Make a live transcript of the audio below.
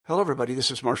Hello, everybody. This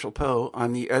is Marshall Poe.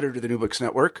 I'm the editor of the New Books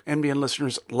Network. NBN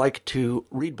listeners like to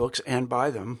read books and buy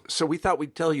them. So we thought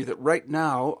we'd tell you that right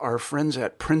now, our friends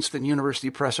at Princeton University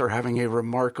Press are having a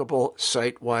remarkable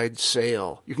site-wide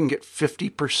sale. You can get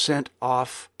 50%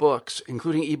 off books,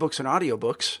 including ebooks and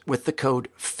audiobooks, with the code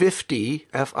 50,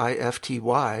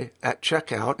 F-I-F-T-Y, at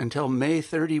checkout until May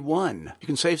 31. You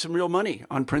can save some real money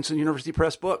on Princeton University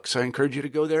Press books. I encourage you to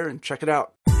go there and check it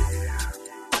out.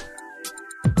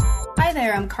 Hi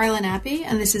there, I'm Carla Nappi,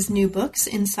 and this is New Books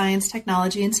in Science,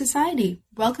 Technology, and Society.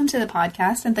 Welcome to the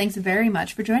podcast, and thanks very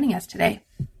much for joining us today.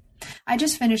 I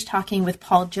just finished talking with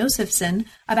Paul Josephson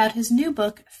about his new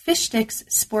book, Fish Sticks,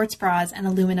 Sports Bras, and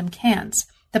Aluminum Cans,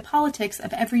 The Politics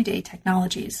of Everyday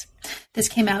Technologies. This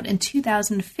came out in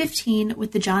 2015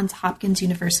 with the Johns Hopkins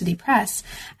University Press,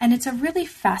 and it's a really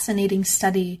fascinating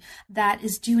study that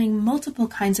is doing multiple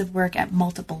kinds of work at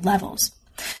multiple levels.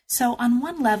 So on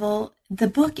one level, the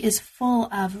book is full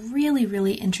of really,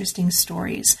 really interesting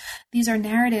stories. These are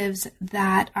narratives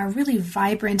that are really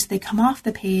vibrant. They come off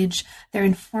the page, they're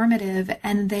informative,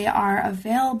 and they are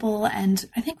available and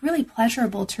I think really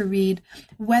pleasurable to read,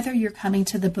 whether you're coming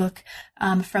to the book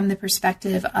from the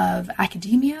perspective of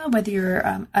academia, whether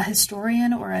you're a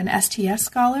historian or an STS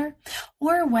scholar,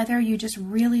 or whether you just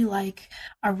really like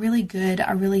a really good,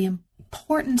 a really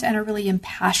important and a really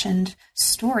impassioned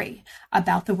story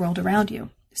about the world around you.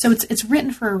 So it's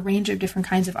written for a range of different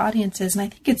kinds of audiences, and I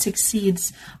think it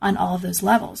succeeds on all of those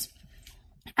levels.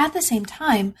 At the same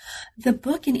time, the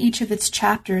book in each of its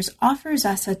chapters offers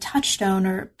us a touchstone,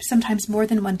 or sometimes more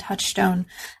than one touchstone,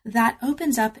 that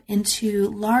opens up into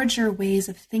larger ways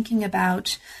of thinking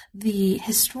about the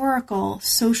historical,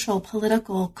 social,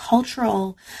 political,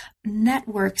 cultural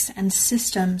networks and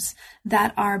systems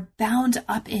that are bound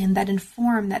up in, that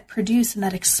inform, that produce, and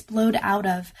that explode out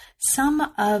of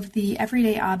some of the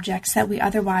everyday objects that we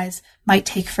otherwise might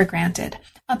take for granted.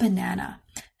 A banana,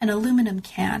 an aluminum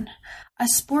can, a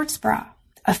sports bra,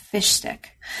 a fish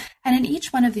stick. And in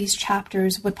each one of these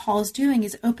chapters, what Paul's doing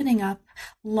is opening up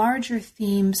larger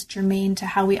themes germane to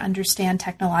how we understand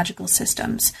technological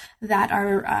systems that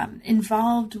are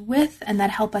involved with and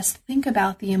that help us think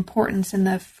about the importance and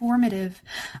the formative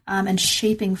and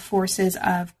shaping forces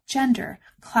of gender,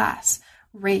 class,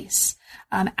 race,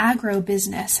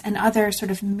 agro-business, and other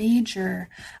sort of major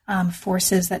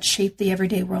forces that shape the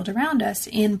everyday world around us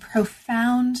in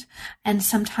profound and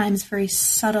sometimes very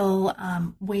subtle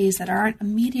ways that aren't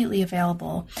immediately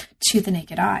available to the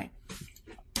naked eye.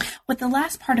 What the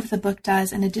last part of the book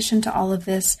does, in addition to all of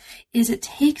this, is it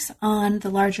takes on the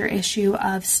larger issue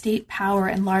of state power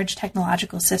and large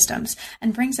technological systems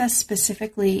and brings us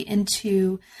specifically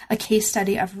into a case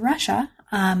study of Russia,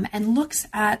 and looks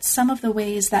at some of the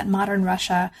ways that modern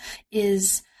Russia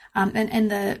is, and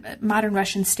the modern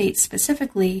Russian state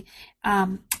specifically,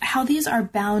 how these are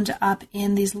bound up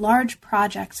in these large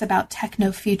projects about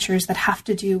techno futures that have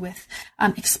to do with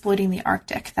exploiting the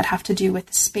Arctic, that have to do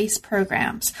with space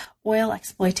programs, oil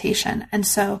exploitation. And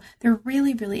so there are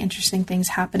really, really interesting things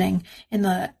happening in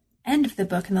the end of the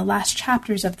book, in the last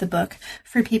chapters of the book,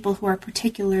 for people who are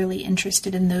particularly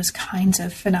interested in those kinds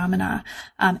of phenomena,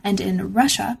 and in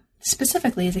Russia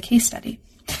specifically as a case study.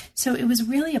 So it was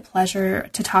really a pleasure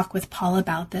to talk with Paul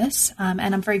about this, and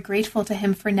I'm very grateful to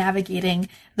him for navigating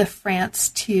the France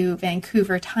to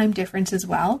Vancouver time difference as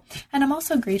well. And I'm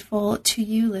also grateful to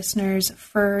you listeners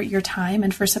for your time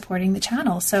and for supporting the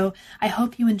channel. So I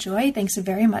hope you enjoy. Thanks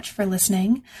very much for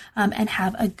listening, and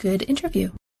have a good interview.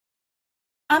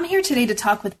 I'm here today to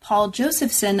talk with Paul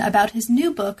Josephson about his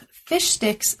new book, Fish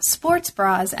Sticks, Sports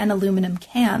Bras, and Aluminum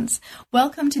Cans.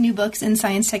 Welcome to New Books in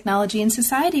Science, Technology, and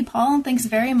Society, Paul, and thanks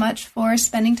very much for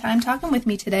spending time talking with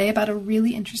me today about a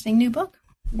really interesting new book.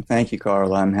 Thank you,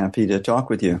 Carla. I'm happy to talk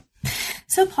with you.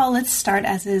 So, Paul, let's start,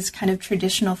 as is kind of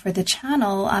traditional for the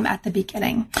channel, at the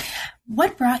beginning.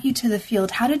 What brought you to the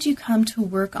field? How did you come to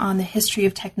work on the history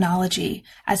of technology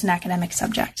as an academic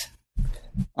subject?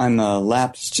 I'm a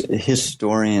lapsed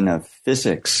historian of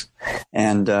physics,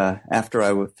 and after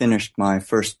I finished my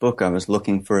first book, I was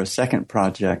looking for a second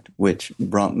project, which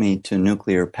brought me to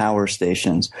nuclear power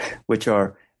stations, which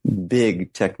are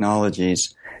big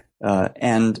technologies.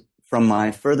 And from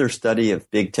my further study of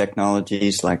big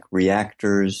technologies like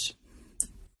reactors,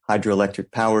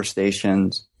 hydroelectric power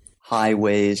stations,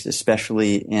 highways,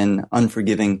 especially in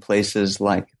unforgiving places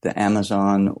like the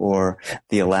Amazon or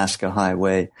the Alaska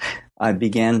Highway, I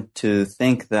began to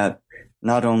think that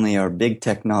not only are big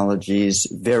technologies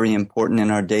very important in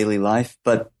our daily life,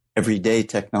 but everyday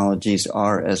technologies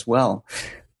are as well.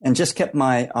 And just kept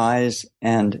my eyes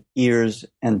and ears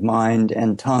and mind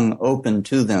and tongue open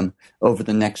to them over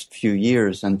the next few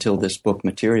years until this book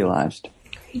materialized.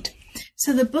 Great.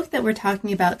 So the book that we're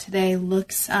talking about today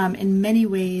looks in many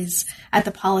ways at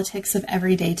the politics of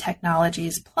everyday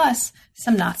technologies, plus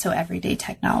some not so everyday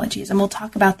technologies. And we'll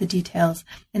talk about the details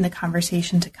in the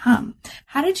conversation to come.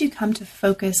 How did you come to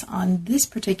focus on this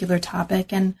particular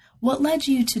topic, and what led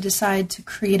you to decide to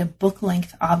create a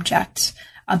book-length object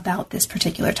about this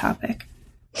particular topic?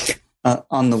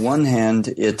 On the one hand,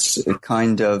 it's a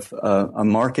kind of a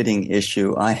marketing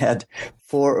issue. I had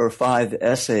 4 or 5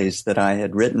 essays that I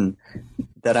had written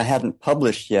that I hadn't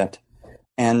published yet.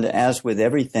 And as with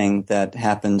everything that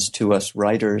happens to us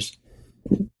writers,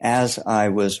 as I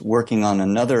was working on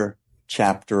another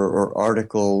chapter or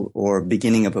article or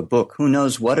beginning of a book, who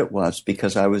knows what it was,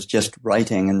 because I was just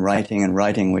writing and writing and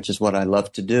writing, which is what I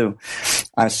love to do.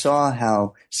 I saw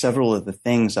how several of the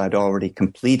things I'd already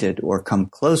completed or come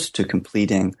close to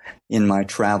completing in my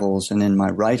travels and in my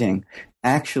writing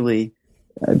actually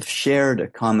shared a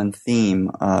common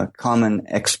theme, a common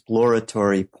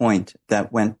exploratory point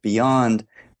that went beyond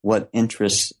what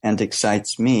interests and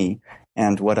excites me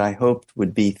and what I hoped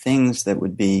would be things that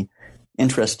would be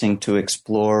interesting to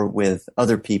explore with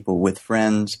other people, with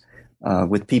friends,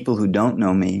 with people who don't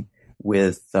know me,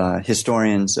 with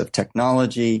historians of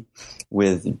technology,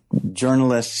 with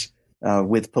journalists,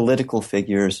 with political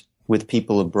figures, with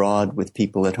people abroad, with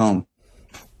people at home.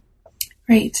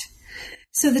 Great.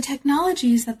 So the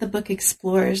technologies that the book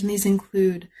explores, and these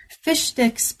include fish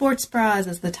sticks, sports bras,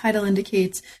 as the title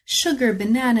indicates, sugar,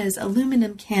 bananas,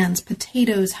 aluminum cans,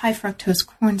 potatoes, high fructose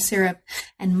corn syrup,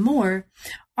 and more,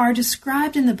 are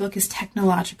described in the book as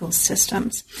technological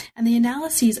systems. And the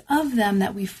analyses of them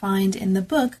that we find in the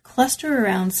book cluster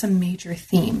around some major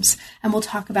themes. And we'll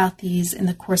talk about these in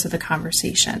the course of the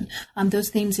conversation. Those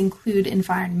themes include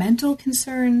environmental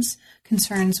concerns,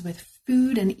 concerns with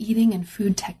food and eating and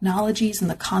food technologies and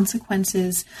the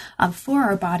consequences for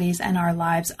our bodies and our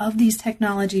lives of these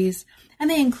technologies. And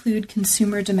they include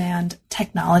consumer demand,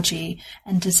 technology,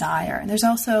 and desire. And there's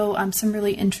also some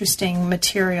really interesting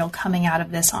material coming out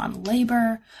of this on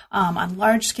labor, on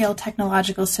large-scale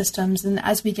technological systems. And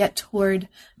as we get toward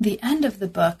the end of the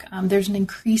book, there's an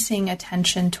increasing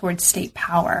attention towards state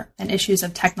power and issues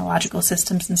of technological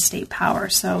systems and state power.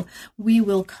 So we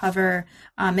will cover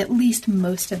at least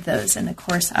most of those in the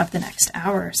course of the next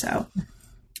hour or so.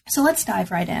 So let's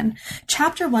dive right in.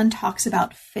 Chapter 1 talks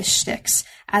about fish sticks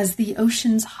as the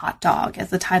ocean's hot dog, as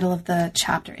the title of the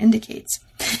chapter indicates.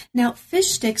 Now,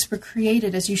 fish sticks were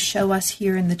created, as you show us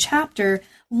here in the chapter,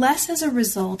 less as a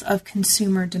result of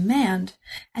consumer demand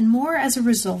and more as a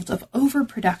result of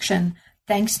overproduction,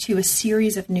 thanks to a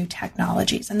series of new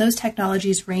technologies. And those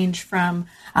technologies range from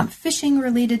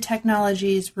fishing-related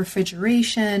technologies,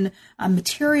 refrigeration,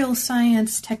 material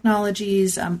science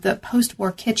technologies, the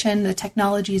post-war kitchen, the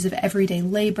technologies of everyday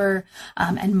labor,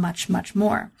 and much, much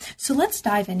more. So let's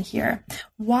dive in here.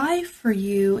 Why, for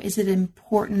you, is it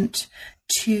important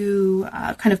to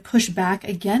kind of push back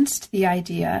against the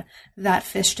idea that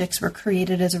fish sticks were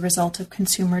created as a result of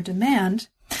consumer demand?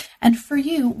 And for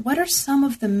you, what are some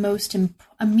of the most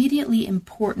immediately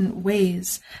important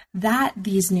ways that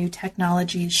these new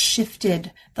technologies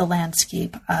shifted the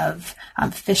landscape of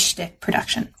fish stick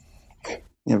production?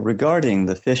 Regarding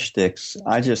the fish sticks,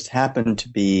 I just happened to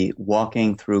be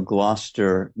walking through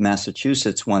Gloucester,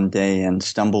 Massachusetts one day and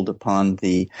stumbled upon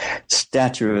the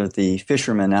statue of the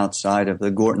fishermen outside of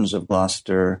the Gortons of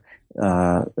Gloucester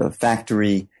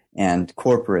factory and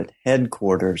corporate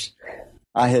headquarters.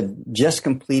 I had just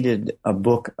completed a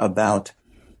book about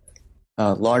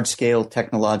large-scale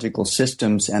technological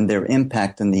systems and their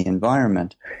impact in the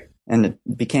environment. And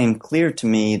it became clear to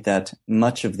me that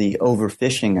much of the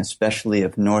overfishing, especially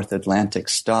of North Atlantic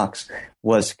stocks,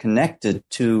 was connected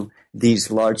to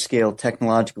these large-scale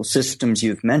technological systems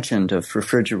you've mentioned of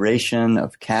refrigeration,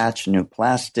 of catch, new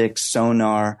plastics,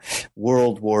 sonar,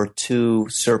 World War II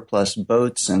surplus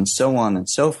boats, and so on and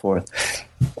so forth.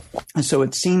 And so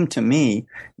it seemed to me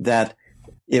that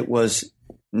it was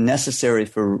necessary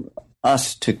for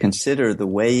us to consider the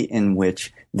way in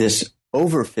which this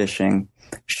overfishing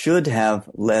should have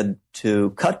led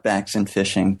to cutbacks in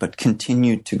fishing, but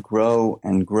continued to grow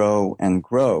and grow and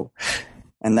grow.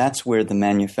 And that's where the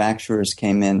manufacturers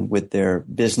came in with their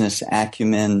business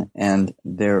acumen and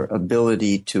their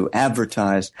ability to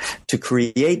advertise, to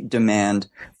create demand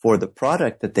for the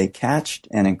product that they catched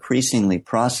and increasingly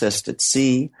processed at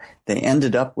sea. They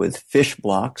ended up with fish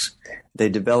blocks. They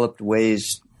developed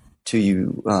ways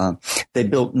they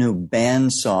built new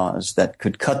band saws that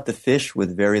could cut the fish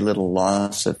with very little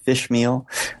loss of fish meal.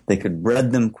 They could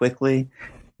bread them quickly.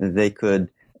 They could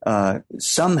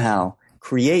somehow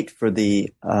create for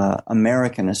the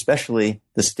American, especially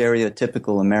the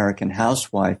stereotypical American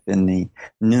housewife in the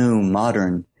new,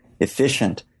 modern,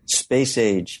 efficient,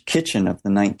 space-age kitchen of the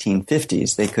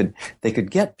 1950s. They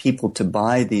could get people to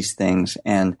buy these things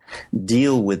and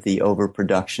deal with the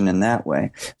overproduction in that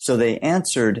way. So they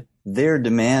answered their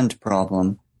demand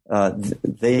problem.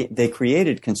 They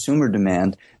created consumer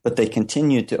demand, but they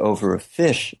continued to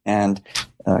overfish and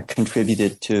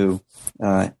contributed to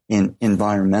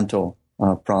environmental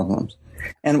problems.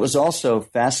 And it was also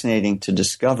fascinating to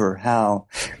discover how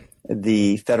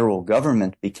the federal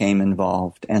government became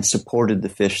involved and supported the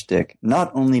fish stick,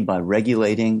 not only by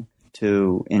regulating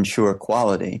to ensure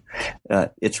quality.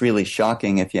 It's really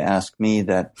shocking, if you ask me,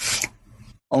 that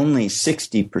only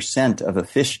 60% of a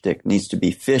fish stick needs to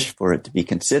be fish for it to be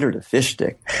considered a fish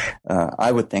stick.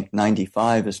 I would think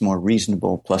 95 is more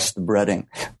reasonable, plus the breading.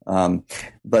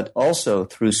 But also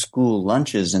through school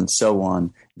lunches and so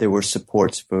on, there were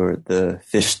supports for the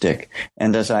fish stick.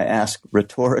 And as I asked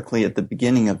rhetorically at the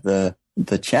beginning of the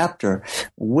chapter,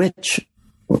 which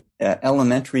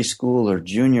elementary school or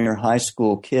junior high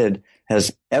school kid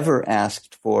has ever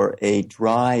asked for a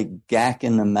dry, gack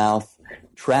in the mouth,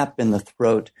 trap in the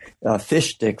throat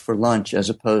fish stick for lunch as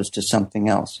opposed to something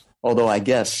else? Although I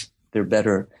guess they're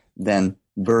better than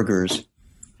burgers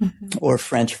or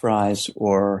French fries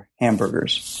or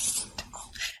hamburgers.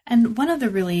 And one of the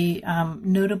really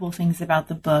notable things about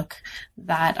the book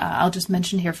that I'll just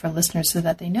mention here for listeners so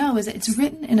that they know is it's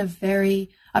written in a very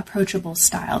approachable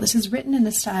style. This is written in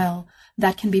a style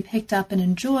that can be picked up and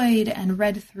enjoyed and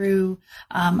read through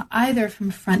either from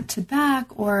front to back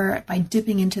or by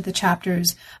dipping into the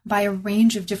chapters by a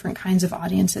range of different kinds of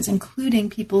audiences, including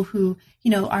people who,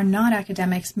 are not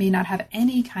academics, may not have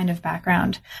any kind of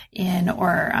background in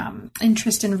or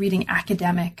interest in reading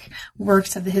academic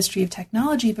works of the history of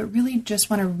technology, but really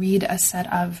just want to read a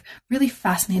set of really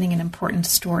fascinating and important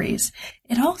stories.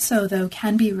 It also, though,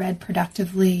 can be read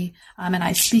productively, and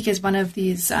I speak as one of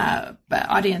these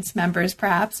audience members,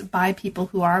 perhaps, by people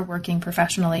who are working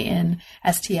professionally in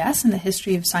STS and the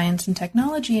history of science and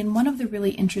technology. And one of the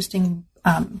really interesting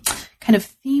kind of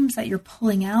themes that you're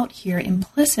pulling out here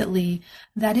implicitly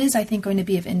that is, I think, going to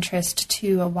be of interest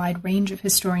to a wide range of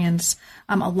historians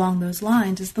along those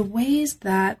lines is the ways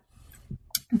that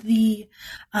the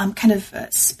kind of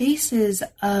spaces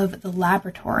of the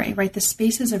laboratory, right, the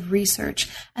spaces of research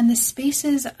and the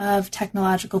spaces of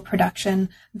technological production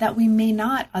that we may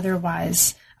not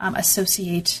otherwise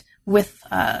associate with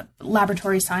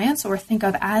laboratory science or think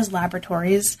of as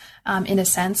laboratories in a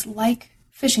sense, like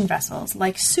fishing vessels,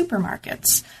 like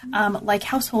supermarkets, like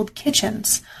household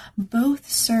kitchens, both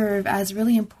serve as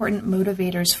really important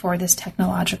motivators for this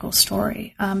technological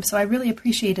story. So I really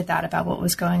appreciated that about what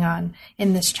was going on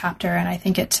in this chapter, and I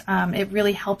think it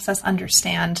really helps us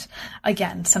understand,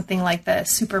 again, something like the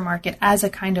supermarket as a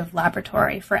kind of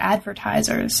laboratory for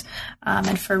advertisers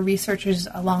and for researchers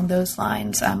along those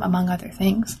lines, among other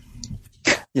things.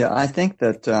 Yeah, I think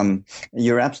that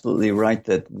you're absolutely right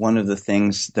that one of the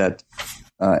things that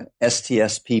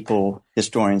STS people,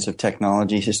 historians of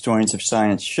technology, historians of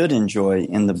science should enjoy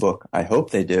in the book, I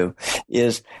hope they do,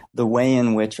 is the way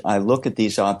in which I look at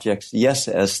these objects, yes,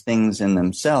 as things in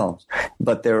themselves,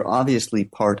 but they're obviously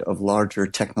part of larger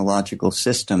technological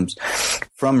systems,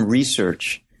 from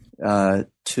research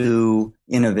to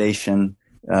innovation,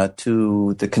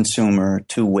 to the consumer,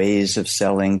 to ways of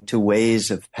selling, to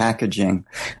ways of packaging.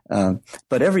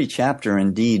 But every chapter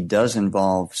indeed does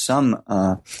involve some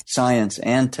science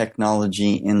and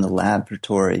technology in the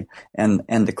laboratory and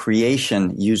the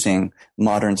creation using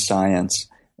modern science,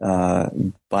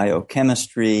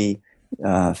 biochemistry,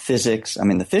 physics. I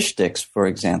mean, the fish sticks, for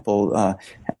example,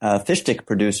 fish stick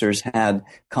producers had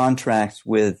contracts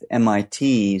with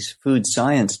MIT's food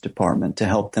science department to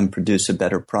help them produce a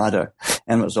better product.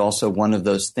 And it was also one of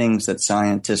those things that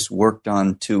scientists worked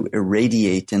on to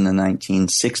irradiate in the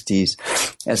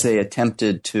 1960s as they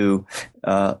attempted to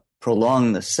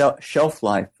prolong the shelf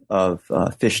life of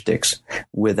fish sticks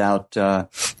without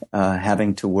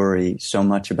having to worry so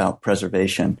much about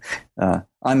preservation.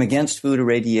 I'm against food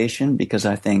irradiation because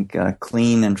I think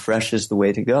clean and fresh is the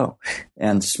way to go.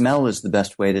 And smell is the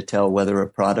best way to tell whether a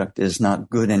product is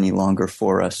not good any longer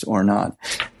for us or not.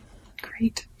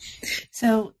 Great.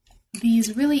 So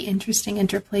these really interesting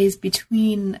interplays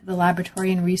between the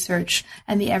laboratory and research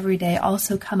and the everyday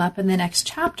also come up in the next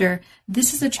chapter.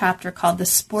 This is a chapter called The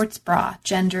Sports Bra,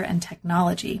 Gender and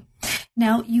Technology.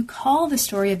 Now, you call the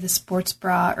story of the sports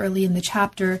bra early in the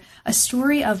chapter a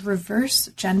story of reverse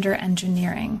gender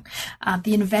engineering.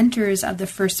 The inventors of the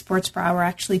first sports bra were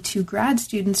actually two grad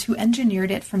students who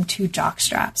engineered it from two jock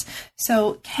straps.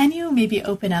 So can you maybe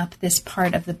open up this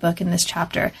part of the book in this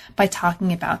chapter by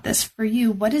talking about this? For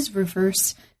you, what is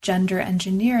reverse gender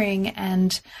engineering,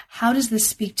 and how does this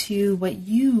speak to what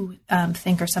you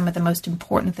think are some of the most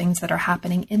important things that are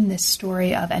happening in this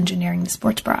story of engineering the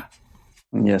sports bra?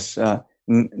 Yes,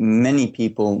 many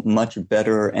people much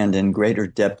better and in greater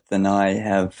depth than I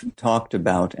have talked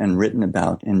about and written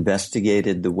about,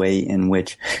 investigated the way in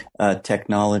which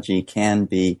technology can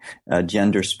be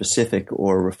gender specific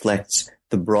or reflects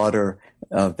the broader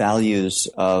values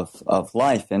of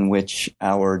life, in which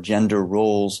our gender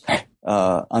roles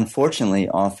unfortunately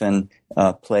often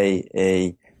play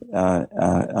a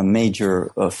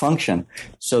major function,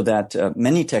 so that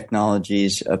many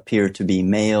technologies appear to be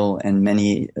male and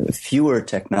many fewer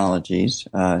technologies,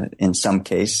 in some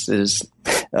cases,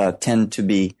 tend to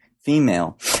be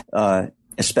female,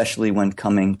 especially when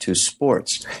coming to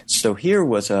sports. So here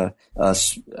was an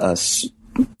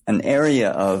area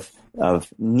of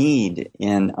need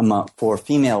for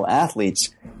female athletes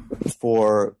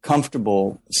for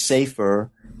comfortable,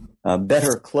 safer,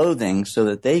 better clothing so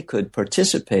that they could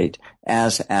participate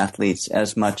as athletes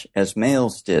as much as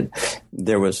males did.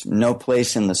 There was no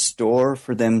place in the store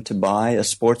for them to buy a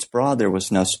sports bra. There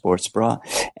was no sports bra.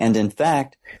 And in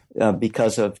fact,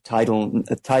 because of Title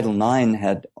IX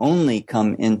had only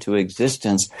come into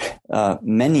existence,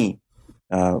 many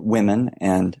women,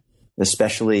 and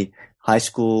especially high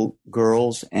school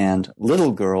girls and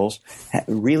little girls,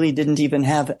 really didn't even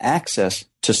have access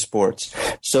to sports.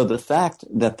 So the fact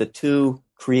that the two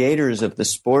creators of the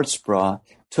sports bra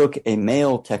took a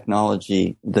male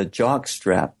technology, the jock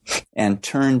strap, and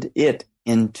turned it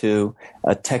into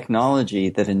a technology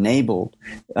that enabled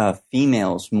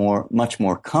females much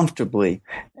more comfortably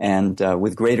and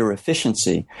with greater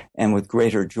efficiency and with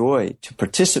greater joy to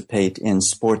participate in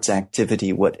sports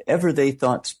activity, whatever they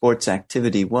thought sports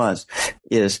activity was,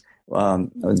 is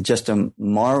just a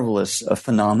marvelous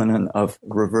phenomenon of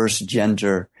reverse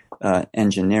gender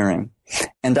engineering.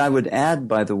 And I would add,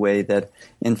 by the way, that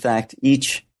in fact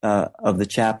each of the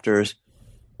chapters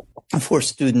for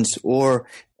students or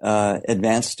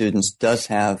advanced students does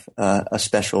have a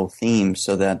special theme,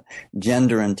 so that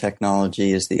gender and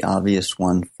technology is the obvious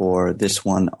one for this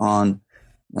one on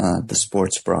the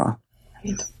sports bra.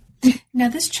 Right. Now,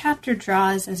 this chapter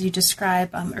draws, as you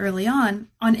describe early on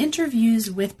interviews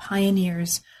with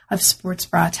pioneers of sports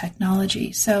bra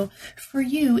technology. So for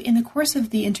you, in the course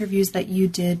of the interviews that you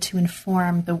did to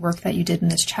inform the work that you did in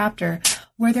this chapter,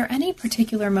 were there any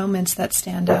particular moments that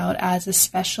stand out as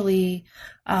especially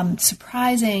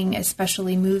surprising,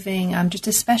 especially moving, just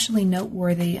especially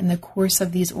noteworthy in the course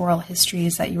of these oral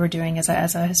histories that you were doing as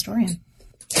a historian?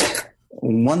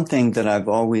 One thing that I've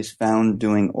always found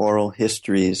doing oral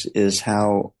histories is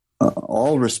how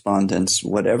all respondents,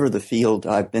 whatever the field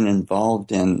I've been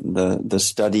involved in, the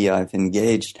study I've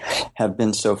engaged, have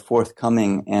been so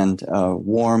forthcoming and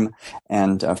warm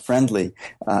and friendly.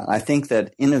 I think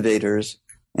that innovators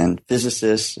and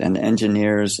physicists and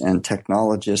engineers and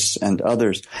technologists and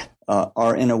others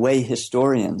are in a way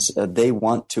historians. They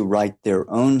want to write their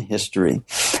own history.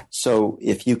 So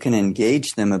if you can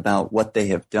engage them about what they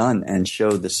have done and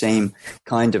show the same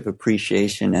kind of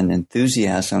appreciation and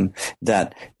enthusiasm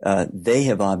that they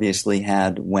have obviously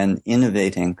had when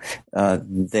innovating,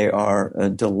 they are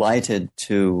delighted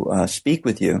to speak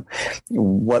with you.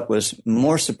 What was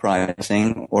more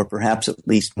surprising, or perhaps at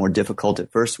least more difficult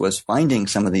at first, was finding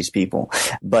some of these people.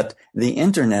 But the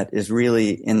internet is really,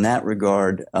 in that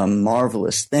regard, a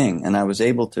marvelous thing. And I was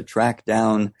able to track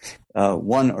down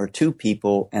one or two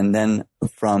people, and then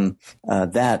from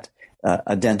that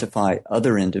identify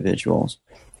other individuals.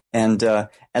 And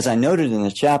as I noted in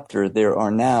the chapter, there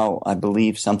are now, I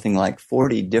believe, something like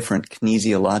 40 different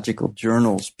kinesiological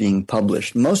journals being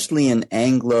published, mostly in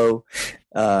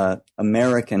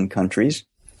Anglo-American countries,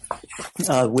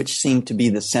 which seem to be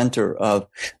the center of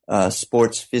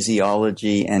sports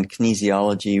physiology and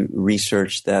kinesiology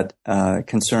research that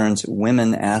concerns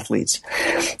women athletes.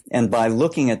 And by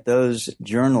looking at those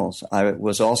journals, I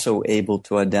was also able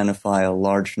to identify a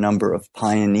large number of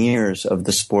pioneers of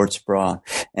the sports bra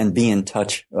and be in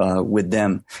touch with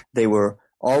them. They were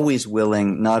always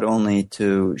willing not only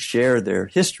to share their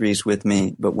histories with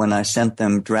me, but when I sent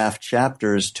them draft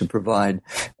chapters, to provide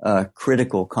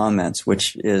critical comments,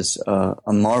 which is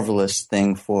a marvelous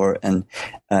thing for an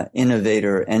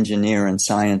innovator, engineer, and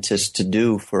scientist to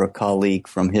do for a colleague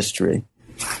from history.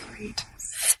 Great.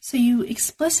 So you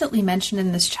explicitly mention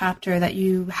in this chapter that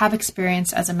you have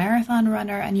experience as a marathon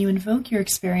runner, and you invoke your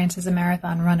experience as a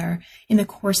marathon runner in the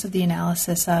course of the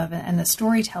analysis of and the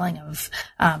storytelling of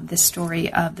this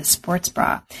story of the sports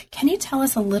bra. Can you tell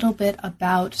us a little bit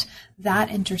about that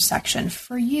intersection?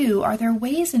 For you, are there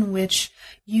ways in which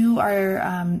you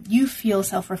feel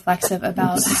self-reflexive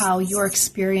about how your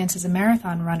experience as a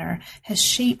marathon runner has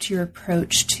shaped your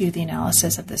approach to the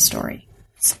analysis of this story?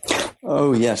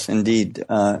 Oh, yes, indeed.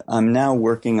 I'm now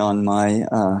working on my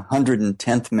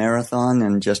 110th marathon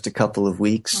in just a couple of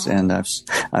weeks, and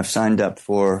I've signed up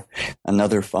for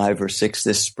another 5 or 6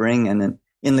 this spring. And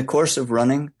in the course of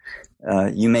running,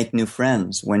 you make new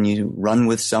friends. When you run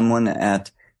with someone at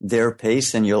their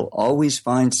pace, and you'll always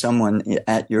find someone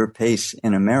at your pace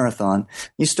in a marathon,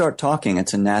 you start talking.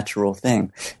 It's a natural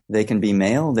thing. They can be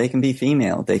male, they can be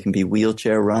female, they can be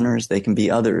wheelchair runners, they can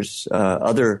be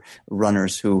other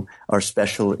runners who are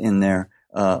special in their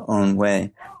own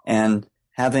way. And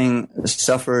having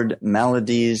suffered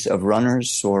maladies of runners,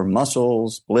 sore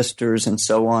muscles, blisters, and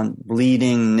so on,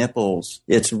 bleeding nipples,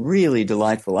 it's really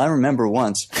delightful. I remember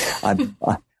once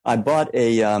I bought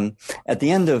at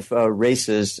the end of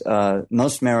races,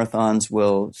 most marathons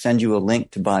will send you a link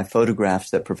to buy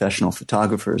photographs that professional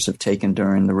photographers have taken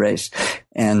during the race.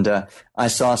 And I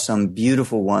saw some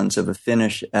beautiful ones of a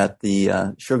finish at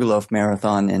the Sugarloaf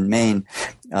Marathon in Maine.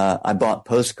 I bought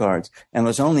postcards, and it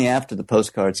was only after the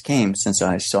postcards came, since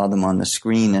I saw them on the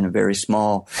screen in a very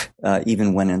small,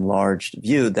 even when enlarged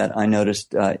view, that I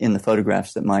noticed in the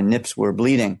photographs that my nips were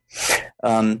bleeding.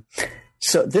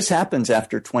 So this happens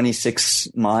after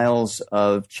 26 miles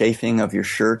of chafing of your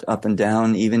shirt up and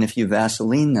down, even if you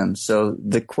Vaseline them. So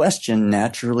the question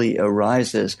naturally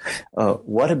arises,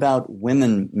 what about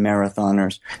women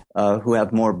marathoners who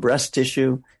have more breast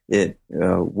tissue? It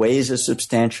weighs a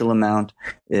substantial amount.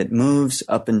 It moves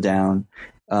up and down.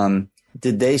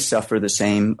 Did they suffer the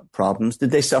same problems?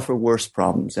 Did they suffer worse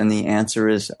problems? And the answer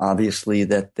is obviously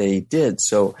that they did.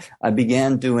 So I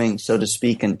began doing, so to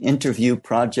speak, an interview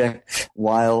project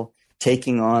while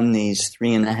taking on these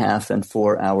 3.5 and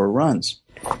 4 hour runs.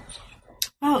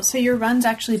 Oh, so your runs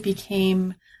actually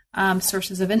became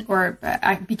sources of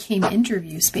became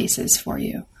interview spaces for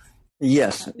you.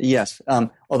 Yes.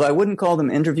 Although I wouldn't call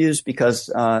them interviews, because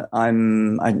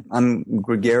I'm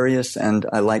gregarious and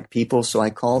I like people, so I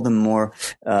call them more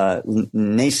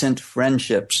nascent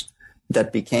friendships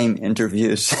that became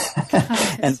interviews.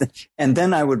 and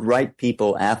then I would write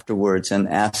people afterwards and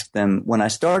ask them. When I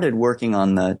started working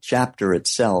on the chapter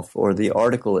itself or the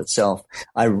article itself,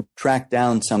 I tracked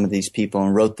down some of these people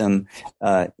and wrote them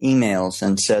emails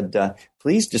and said,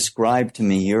 please describe to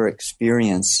me your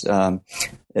experience,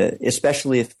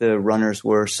 especially if the runners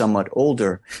were somewhat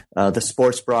older. The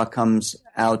sports bra comes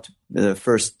out, the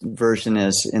first version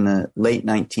is in the late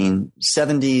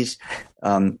 1970s.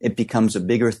 It becomes a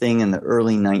bigger thing in the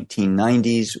early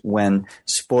 1990s when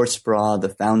Sports Bra, the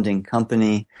founding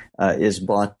company, is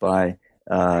bought by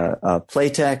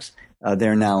Playtex.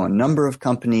 There are now a number of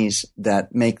companies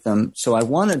that make them. So I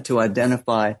wanted to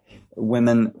identify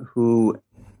women who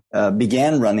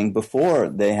began running before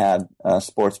they had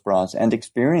sports bras and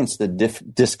experienced the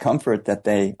discomfort that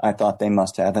I thought they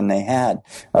must have, and they had,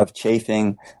 of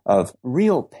chafing, of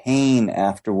real pain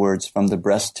afterwards from the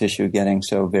breast tissue getting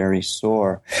so very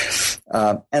sore.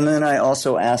 And then I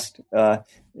also asked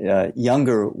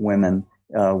younger women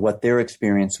what their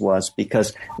experience was,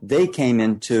 because they came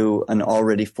into an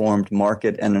already formed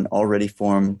market and an already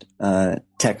formed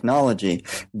technology.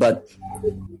 But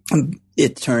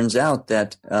it turns out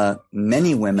that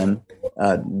many women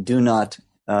do not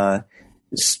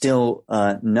still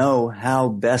know how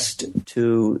best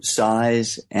to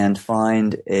size and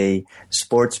find a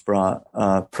sports bra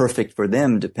perfect for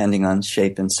them, depending on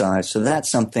shape and size. So that's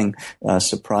something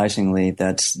surprisingly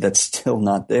that's still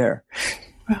not there.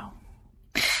 Wow.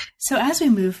 So as we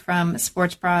move from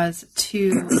sports bras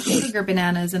to sugar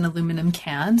bananas and aluminum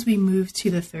cans, we move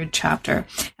to the third chapter.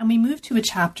 And we move to a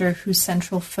chapter whose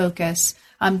central focus,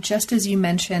 just as you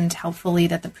mentioned helpfully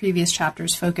that the previous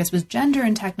chapter's focus was gender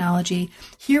and technology,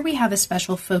 here we have a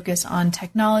special focus on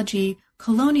technology,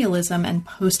 colonialism, and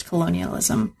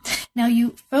post-colonialism. Now,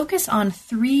 you focus on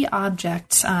 3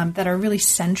 objects that are really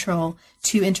central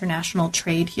to international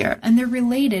trade here, and they're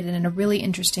related in a really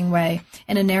interesting way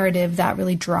in a narrative that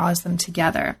really draws them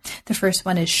together. The first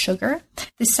one is sugar,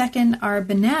 the second are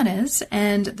bananas,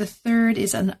 and the third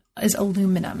is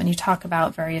aluminum, and you talk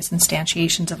about various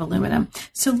instantiations of aluminum.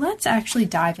 So let's actually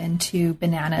dive into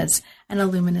bananas and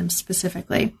aluminum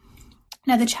specifically.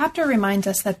 Now, the chapter reminds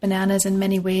us that bananas in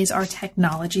many ways are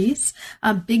technologies.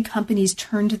 Big companies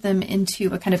turned them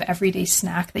into a kind of everyday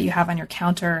snack that you have on your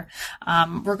counter,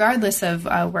 regardless of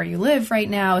where you live right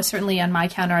now. Certainly on my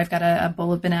counter, I've got a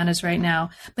bowl of bananas right now.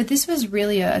 But this was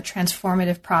really a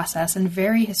transformative process and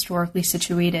very historically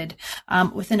situated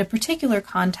within a particular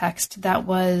context that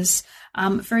was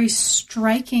very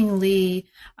strikingly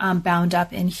bound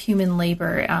up in human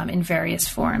labor in various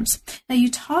forms. Now, you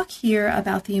talk here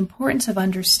about the importance of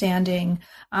understanding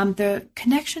the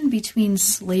connection between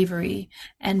slavery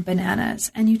and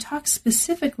bananas, and you talk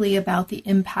specifically about the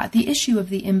issue of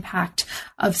the impact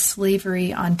of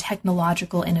slavery on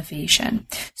technological innovation.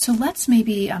 So let's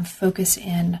maybe focus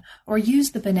in, or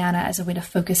use the banana as a way to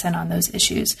focus in on those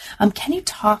issues. Can you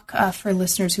talk for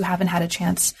listeners who haven't had a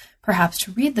chance perhaps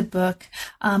to read the book,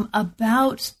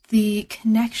 about the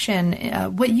connection,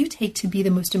 what you take to be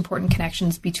the most important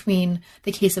connections between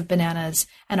the case of bananas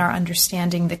and our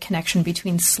understanding the connection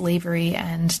between slavery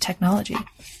and technology?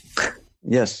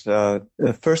 Yes.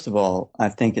 First of all, I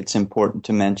think it's important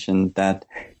to mention that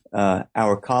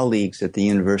our colleagues at the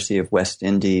University of West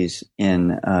Indies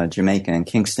in Jamaica, in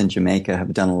Kingston, Jamaica,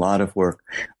 have done a lot of work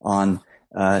on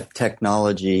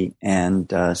technology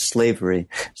and slavery.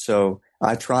 So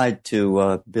I tried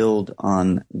to build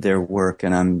on their work,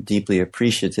 and I'm deeply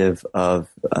appreciative of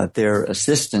their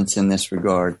assistance in this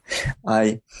regard.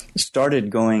 I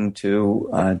started going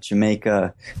to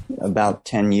Jamaica about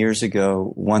 10 years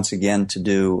ago, once again to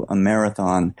do a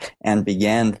marathon, and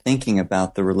began thinking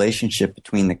about the relationship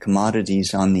between the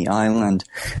commodities on the island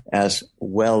as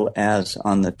well as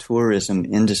on the tourism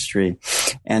industry.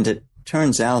 And it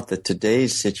turns out that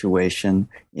today's situation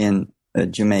in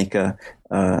Jamaica,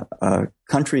 a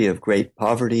country of great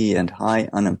poverty and high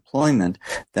unemployment,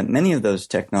 that many of those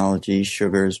technologies,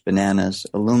 sugars, bananas,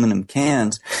 aluminum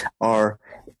cans, are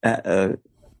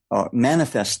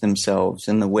manifest themselves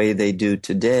in the way they do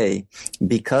today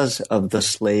because of the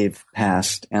slave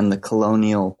past and the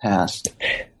colonial past.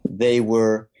 They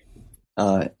were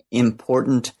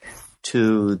important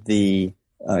to the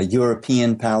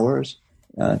European powers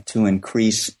to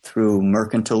increase through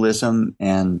mercantilism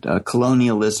and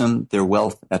colonialism their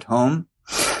wealth at home.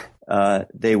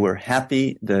 They were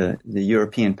happy, the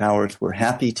European powers were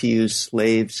happy to use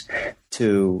slaves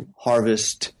to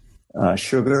harvest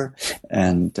sugar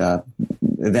and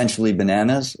eventually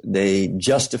bananas. They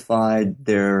justified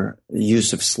their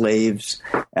use of slaves,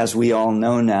 as we all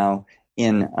know now,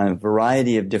 in a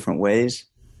variety of different ways,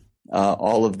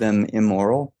 all of them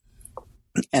immoral.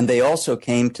 And they also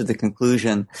came to the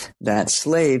conclusion that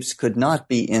slaves could not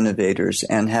be innovators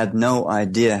and had no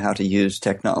idea how to use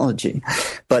technology.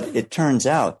 But it turns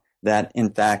out that, in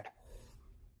fact,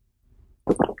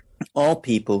 all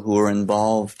people who are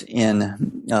involved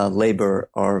in labor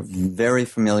are very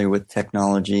familiar with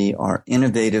technology, are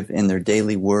innovative in their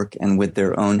daily work and with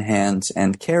their own hands,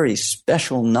 and carry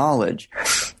special knowledge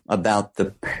about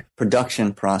the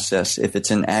production process. If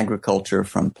it's in agriculture,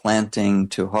 from planting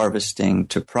to harvesting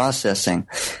to processing,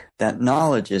 that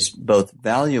knowledge is both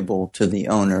valuable to the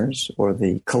owners or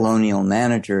the colonial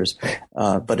managers,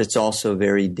 but it's also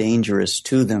very dangerous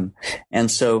to them. And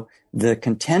so the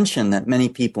contention that many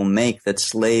people make that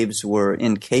slaves were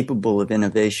incapable of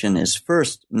innovation is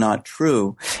first not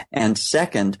true, and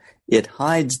second, it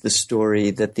hides the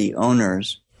story that the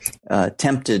owners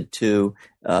attempted to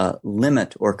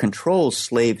limit or control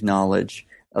slave knowledge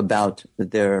about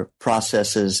their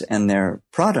processes and their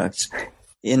products.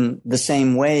 In the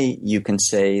same way, you can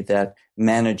say that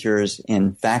managers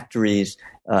in factories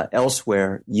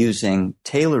elsewhere using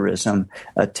Taylorism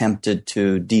attempted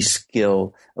to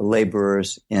de-skill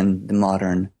laborers in the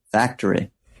modern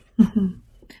factory. Mm-hmm.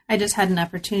 I just had an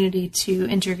opportunity to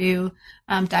interview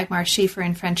Dagmar Schaefer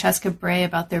and Francesca Bray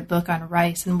about their book on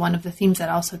rice, and one of the themes that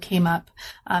also came up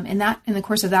in the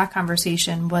course of that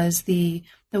conversation was the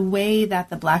way that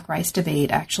the Black rice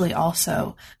debate actually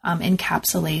also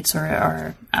encapsulates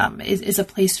or is a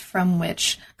place from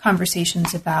which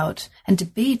conversations about and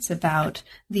debates about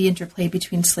the interplay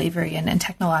between slavery and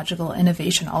technological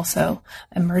innovation also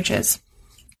emerges.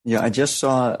 Yeah, I just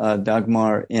saw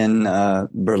Dagmar in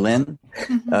Berlin.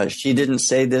 Mm-hmm. She didn't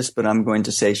say this, but I'm going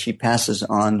to say she passes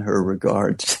on her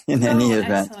regards in any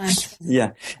event. Excellent.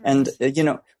 Yeah. And,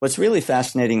 what's really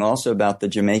fascinating also about the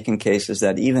Jamaican case is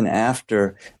that even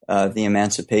after the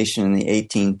emancipation in the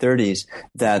 1830s,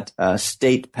 that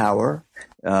state power,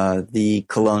 the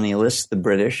colonialists, the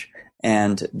British,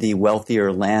 and the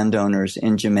wealthier landowners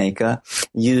in Jamaica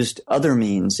used other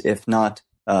means, if not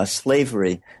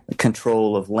slavery,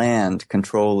 control of land,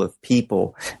 control of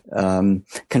people,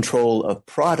 control of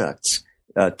products,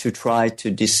 to try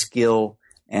to de-skill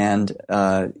and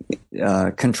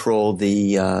control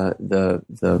the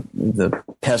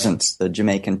peasants, the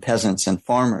Jamaican peasants and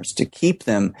farmers, to keep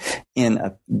them in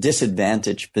a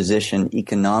disadvantaged position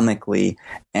economically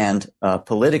and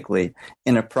politically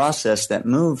in a process that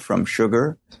moved from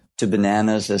sugar to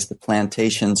bananas as the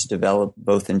plantations developed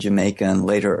both in Jamaica and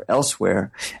later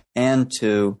elsewhere, and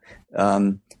to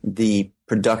the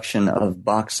production of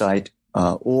bauxite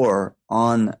ore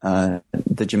on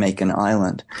the Jamaican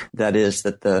island. That is,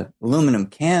 that the aluminum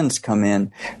cans come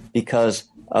in because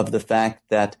of the fact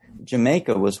that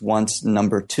Jamaica was once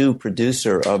number 2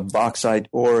 producer of bauxite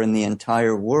ore in the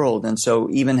entire world, and so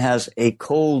even has a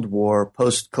Cold War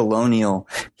post-colonial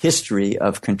history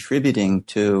of contributing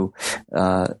to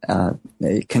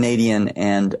Canadian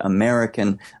and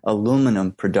American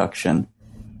aluminum production.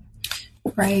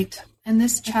 Right. And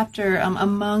this chapter,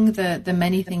 among the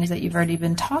many things that you've already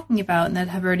been talking about and that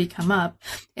have already come up,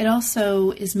 it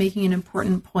also is making an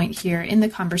important point here in the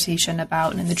conversation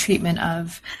about and in the treatment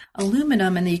of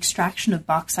aluminum and the extraction of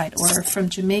bauxite ore from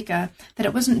Jamaica, that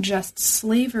it wasn't just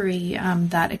slavery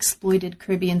that exploited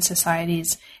Caribbean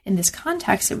societies in this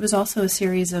context. It was also a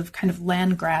series of kind of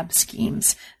land grab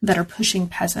schemes that are pushing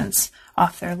peasants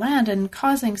off their land and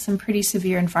causing some pretty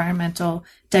severe environmental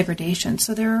degradation.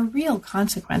 So there are real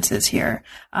consequences here,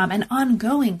 and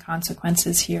ongoing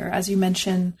consequences here, as you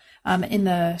mentioned in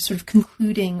the sort of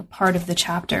concluding part of the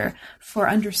chapter, for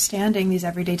understanding these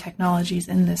everyday technologies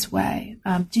in this way.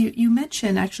 You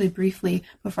mentioned actually briefly,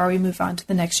 before we move on to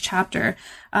the next chapter,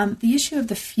 the issue of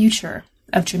the future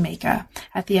of Jamaica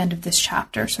at the end of this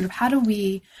chapter. Sort of how do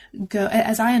we go,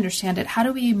 as I understand it, how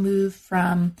do we move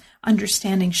from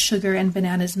understanding sugar and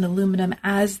bananas and aluminum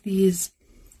as these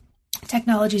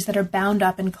technologies that are bound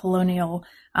up in colonial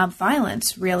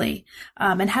violence, really?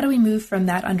 And how do we move from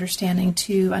that understanding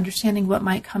to understanding what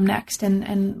might come next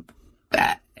and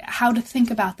how to think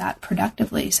about that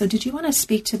productively? So did you want to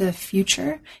speak to the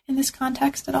future in this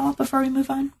context at all before we move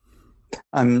on?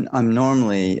 I'm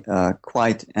normally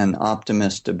quite an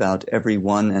optimist about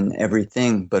everyone and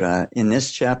everything, but in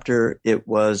this chapter it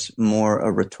was more a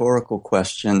rhetorical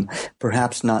question,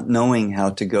 perhaps not knowing how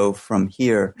to go from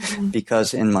here,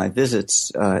 because in my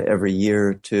visits every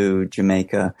year to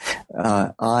Jamaica,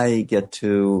 I get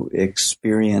to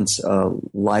experience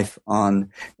life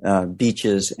on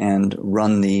beaches and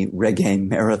run the reggae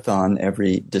marathon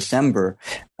every December.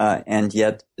 And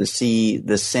yet see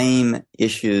the same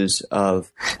issues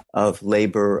of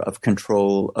labor, of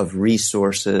control, of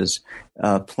resources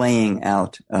playing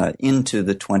out into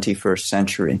the 21st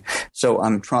century. So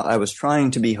I was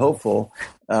trying to be hopeful,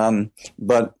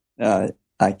 but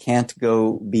I can't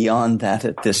go beyond that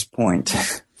at this point.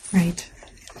 Right.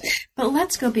 But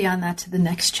let's go beyond that to the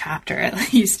next chapter,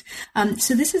 at least.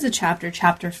 So this is a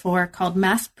chapter 4, called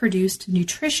Mass-Produced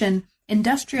Nutrition,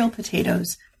 Industrial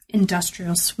Potatoes,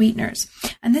 Industrial Sweeteners.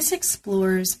 And this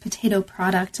explores potato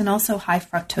products and also high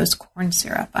fructose corn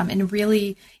syrup in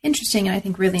really interesting and I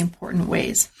think really important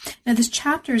ways. Now, this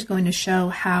chapter is going to show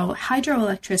how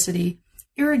hydroelectricity,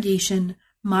 irrigation,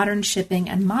 modern shipping,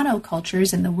 and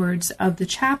monocultures, in the words of the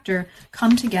chapter,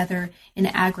 come together in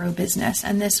agrobusiness.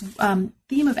 And this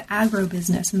theme of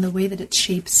agrobusiness and the way that it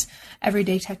shapes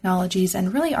everyday technologies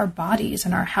and really our bodies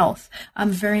and our health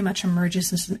very much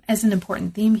emerges as an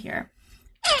important theme here.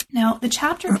 Now, the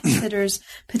chapter considers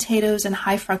potatoes and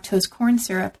high fructose corn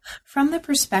syrup from the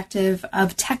perspective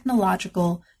of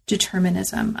technological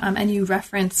determinism. And you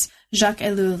reference Jacques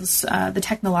Ellul's The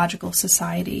Technological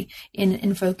Society in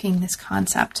invoking this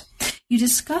concept. You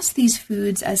discuss these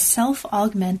foods as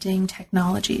self-augmenting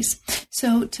technologies.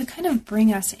 So to kind of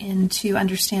bring us into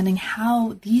understanding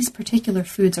how these particular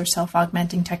foods are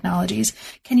self-augmenting technologies,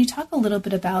 can you talk a little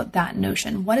bit about that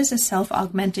notion? What is a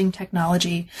self-augmenting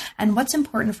technology, and what's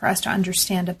important for us to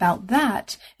understand about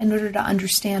that in order to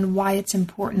understand why it's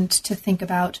important to think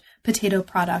about potato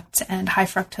products and high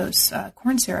fructose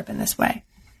corn syrup in this way?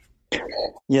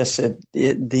 Yes,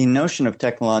 the notion of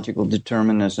technological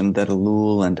determinism that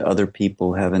Ellul and other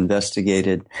people have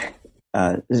investigated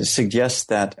suggests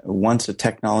that once a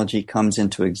technology comes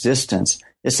into existence,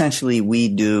 essentially we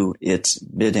do its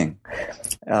bidding.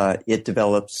 It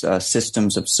develops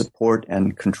systems of support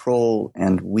and control,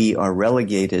 and we are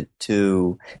relegated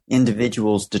to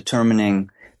individuals determining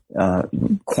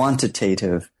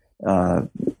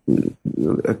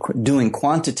doing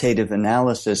quantitative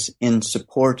analysis in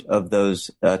support of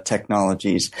those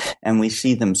technologies, and we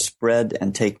see them spread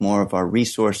and take more of our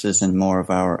resources and more of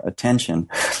our attention.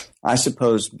 I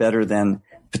suppose better than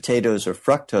potatoes or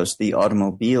fructose, the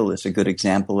automobile is a good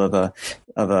example of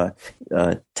a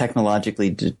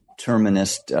technologically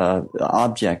determinist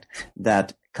object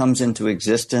that comes into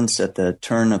existence at the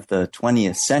turn of the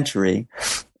 20th century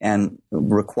and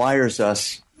requires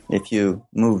us, if you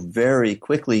move very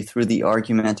quickly through the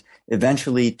argument,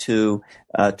 eventually to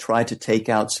try to take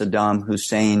out Saddam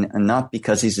Hussein, and not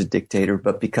because he's a dictator,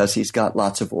 but because he's got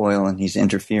lots of oil and he's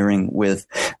interfering with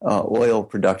oil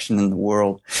production in the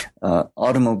world.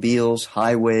 Automobiles,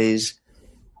 highways,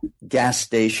 gas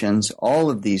stations, all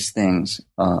of these things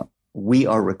we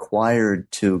are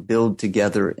required to build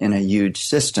together in a huge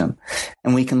system.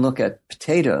 And we can look at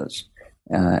potatoes,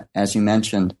 as you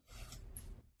mentioned,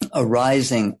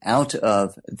 arising out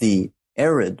of the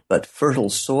arid but fertile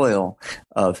soil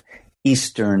of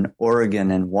eastern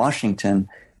Oregon and Washington,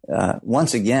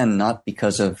 once again, not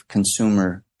because of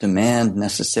consumer demand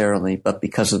necessarily, but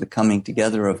because of the coming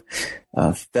together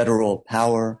of federal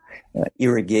power,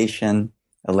 irrigation,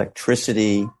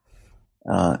 electricity,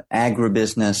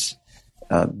 agribusiness,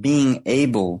 being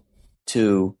able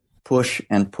to push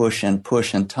and push and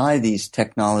push and tie these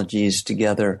technologies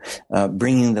together,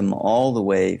 bringing them all the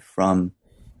way from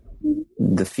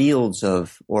the fields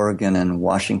of Oregon and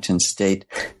Washington state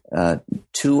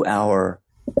to our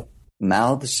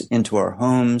mouths, into our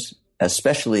homes,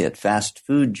 especially at fast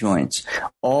food joints,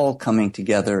 all coming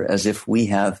together as if we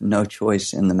have no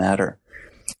choice in the matter.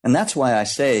 And that's why I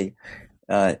say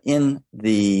in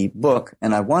the book,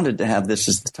 and I wanted to have this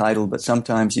as the title, but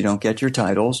sometimes you don't get your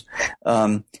titles.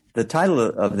 The title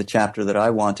of the chapter that I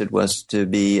wanted was to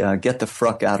be Get the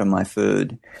Fruck Out of My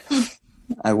Food.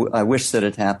 I wish that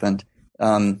it happened.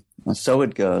 So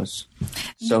it goes.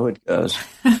 So it goes.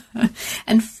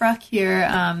 And fruck here,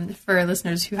 for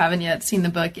listeners who haven't yet seen the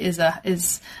book, is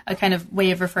a kind of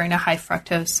way of referring to high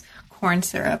fructose corn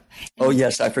syrup. Oh,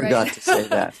 yes, I forgot to say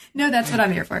that. No, that's what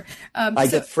I'm here for. I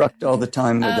get frucked all the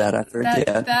time with that. I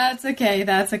forget. That's okay.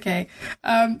 That's okay.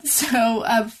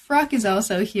 Fruck is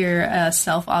also here a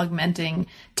self-augmenting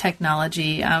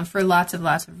technology for lots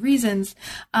of reasons.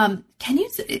 Can you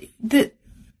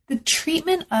the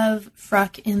treatment of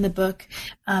fruck in the book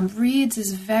reads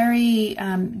as very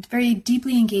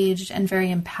deeply engaged and very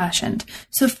impassioned.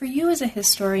 So for you as a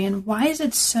historian, why is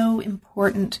it so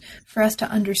important for us to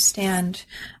understand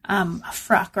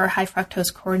fruck or high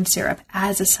fructose corn syrup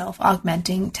as a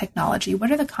self-augmenting technology?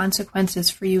 What are the consequences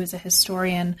for you as a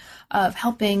historian of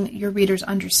helping your readers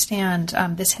understand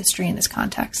this history in this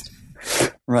context?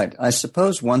 Right. I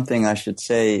suppose one thing I should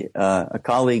say, a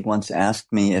colleague once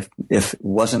asked me if it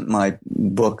wasn't my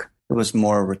book, it was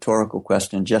more a rhetorical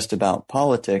question just about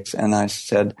politics. And I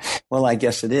said, well, I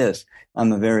guess it is.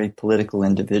 I'm a very political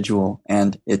individual.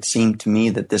 And it seemed to me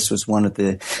that this was one of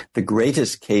the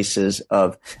greatest cases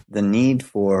of the need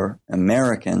for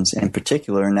Americans in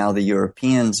particular. Now the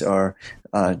Europeans are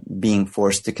being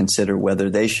forced to consider whether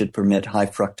they should permit high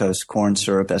fructose corn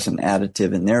syrup as an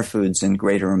additive in their foods in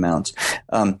greater amounts,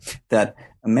 that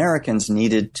Americans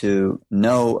needed to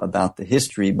know about the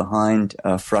history behind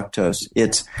fructose,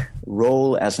 its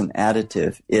role as an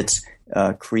additive, its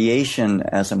creation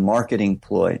as a marketing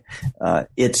ploy,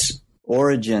 its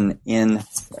origin in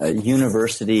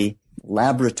university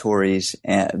laboratories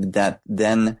that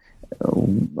then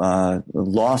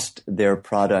lost their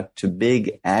product to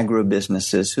big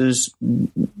agribusinesses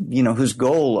whose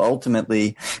goal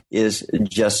ultimately is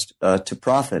just to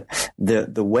profit.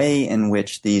 The way in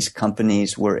which these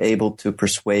companies were able to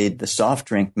persuade the soft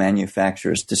drink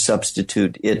manufacturers to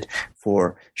substitute it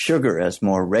for sugar as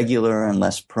more regular and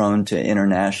less prone to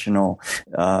international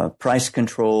price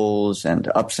controls and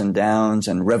ups and downs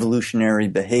and revolutionary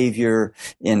behavior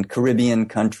in Caribbean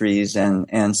countries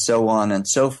and so on and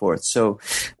so forth. So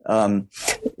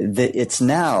it's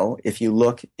now, if you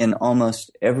look in almost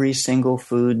every single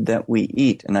food that we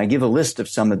eat, and I give a list of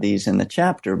some of these in the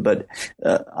chapter, but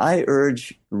I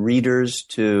urge readers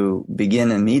to begin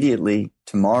immediately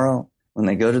tomorrow when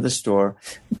they go to the store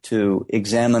to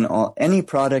examine any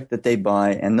product that they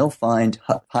buy, and they'll find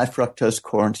high fructose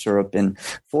corn syrup in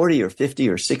 40 or 50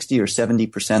 or 60 or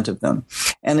 70% of them.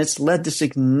 And it's led to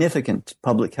significant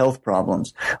public health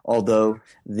problems, although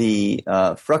the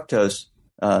fructose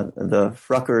the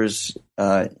Fruckers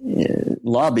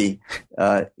lobby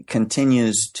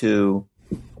continues to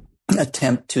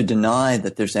attempt to deny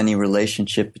that there's any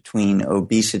relationship between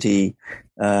obesity,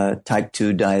 type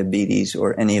 2 diabetes,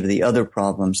 or any of the other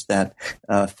problems that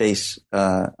face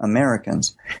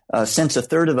Americans. Since a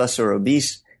third of us are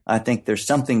obese, I think there's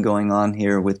something going on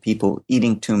here with people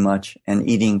eating too much and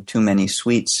eating too many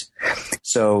sweets.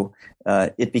 So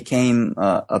it became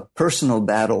a personal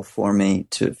battle for me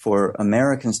for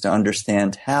Americans to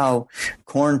understand how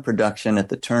corn production at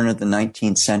the turn of the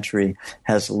 19th century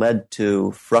has led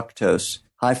to fructose,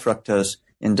 high fructose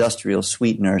industrial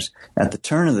sweeteners at the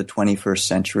turn of the 21st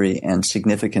century and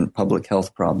significant public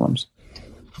health problems.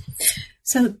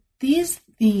 So these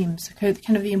themes,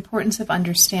 kind of the importance of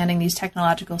understanding these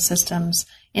technological systems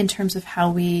in terms of how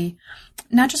we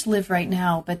not just live right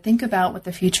now, but think about what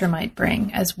the future might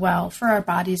bring as well for our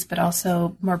bodies, but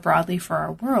also more broadly for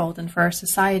our world and for our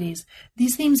societies.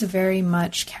 These themes very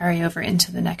much carry over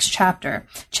into the next chapter.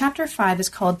 Chapter 5 is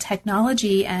called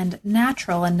Technology and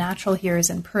Natural, and natural here is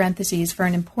in parentheses for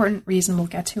an important reason we'll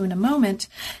get to in a moment.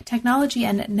 Technology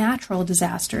and natural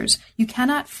disasters. You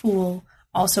cannot fool,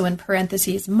 also in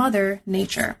parentheses, Mother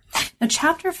Nature. Now,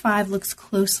 Chapter 5 looks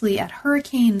closely at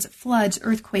hurricanes, floods,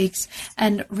 earthquakes,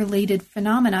 and related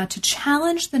phenomena to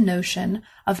challenge the notion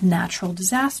of natural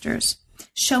disasters,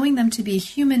 showing them to be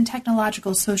human,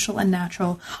 technological, social, and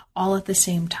natural all at the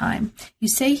same time. You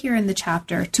say here in the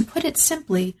chapter, to put it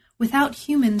simply, without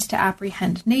humans to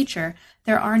apprehend nature,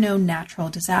 there are no natural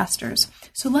disasters.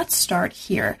 So let's start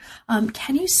here.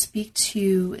 Can you speak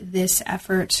to this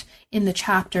effort in the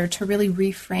chapter to really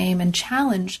reframe and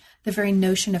challenge the very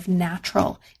notion of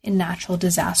natural in natural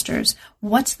disasters?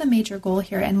 What's the major goal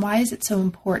here, and why is it so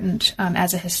important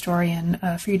as a historian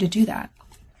for you to do that?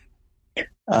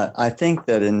 I think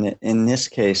that in this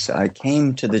case, I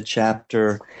came to the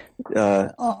chapter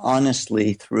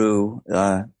honestly through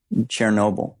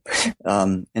Chernobyl.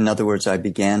 In other words, I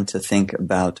began to think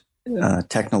about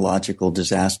technological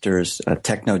disasters,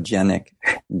 technogenic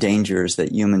dangers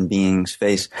that human beings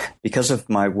face because of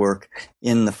my work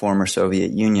in the former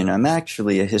Soviet Union. I'm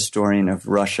actually a historian of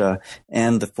Russia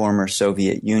and the former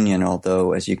Soviet Union,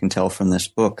 although, as you can tell from this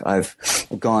book, I've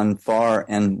gone far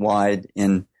and wide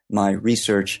in my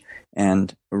research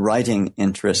and writing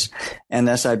interests. And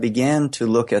as I began to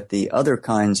look at the other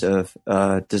kinds of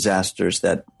disasters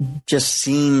that just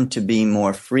seem to be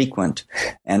more frequent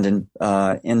and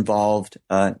involved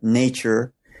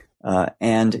nature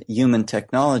and human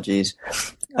technologies,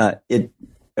 it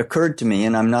occurred to me,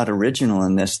 and I'm not original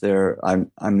in this,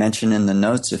 I mention in the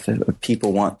notes if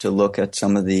people want to look at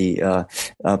some of the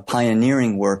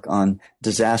pioneering work on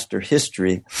disaster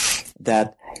history,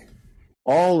 that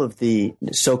all of the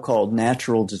so-called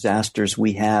natural disasters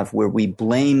we have where we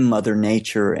blame Mother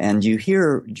Nature, and you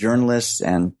hear journalists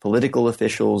and political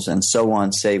officials and so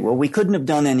on say, well, we couldn't have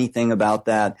done anything about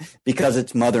that because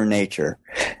it's Mother Nature.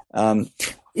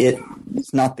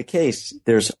 It's not the case.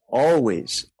 There's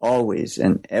always,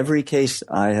 in every case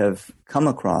I have come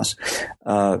across,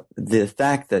 the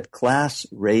fact that class,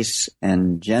 race,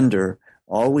 and gender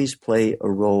always play a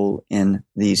role in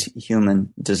these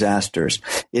human disasters.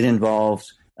 It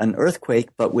involves an earthquake,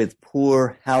 but with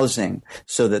poor housing,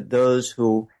 so that those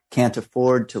who can't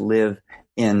afford to live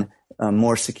in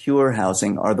more secure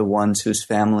housing are the ones whose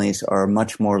families are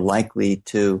much more likely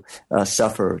to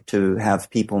suffer, to have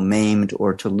people maimed,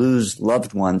 or to lose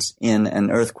loved ones in an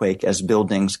earthquake as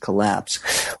buildings collapse.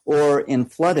 Or in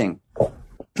flooding,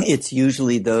 it's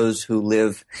usually those who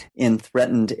live in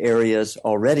threatened areas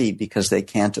already because they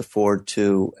can't afford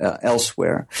to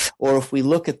elsewhere. Or if we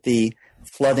look at the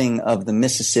flooding of the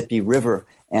Mississippi River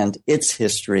and its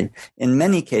history, in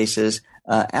many cases,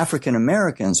 African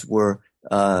Americans were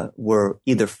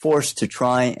either forced to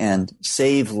try and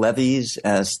save levees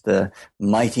as the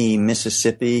mighty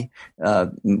Mississippi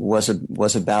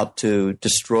was about to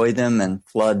destroy them and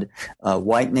flood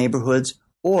white neighborhoods,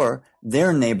 or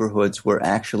their neighborhoods were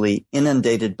actually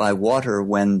inundated by water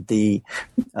when the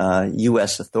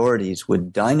U.S. authorities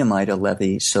would dynamite a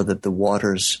levee so that the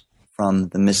waters from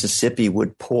the Mississippi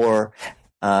would pour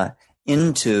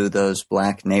into those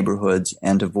black neighborhoods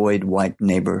and avoid white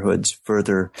neighborhoods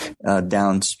further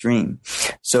downstream.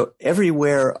 So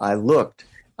everywhere I looked,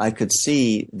 I could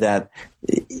see that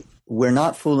we're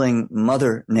not fooling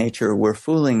Mother Nature, we're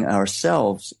fooling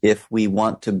ourselves if we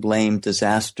want to blame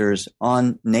disasters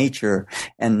on nature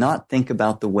and not think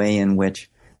about the way in which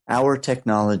our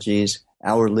technologies,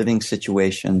 our living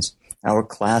situations, our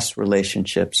class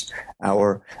relationships,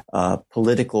 our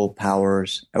political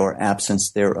powers or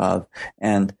absence thereof,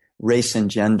 and race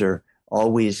and gender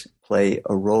always play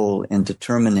a role in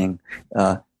determining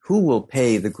who will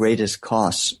pay the greatest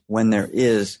costs when there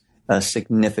is a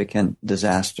significant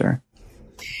disaster.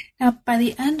 Now, by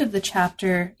the end of the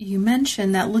chapter, you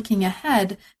mention that looking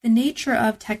ahead, the nature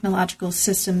of technological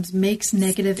systems makes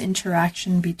negative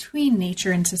interaction between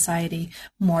nature and society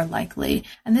more likely.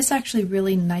 And this actually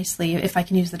really nicely, if I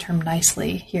can use the term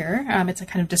nicely here, it's a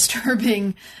kind of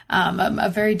disturbing, a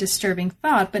very disturbing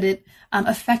thought, but it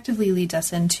effectively leads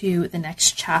us into the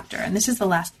next chapter. And this is the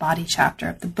last body chapter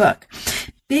of the book.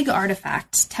 Big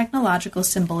Artifacts, Technological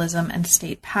Symbolism, and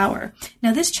State Power.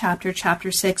 Now this chapter,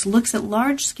 Chapter 6, looks at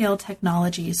large-scale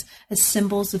technologies as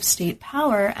symbols of state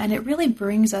power, and it really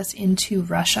brings us into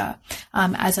Russia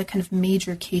as a kind of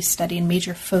major case study and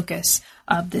major focus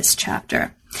of this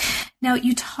chapter. Now,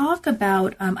 you talk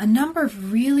about a number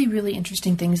of really, really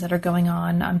interesting things that are going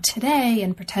on today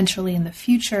and potentially in the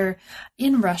future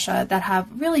in Russia that have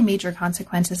really major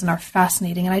consequences and are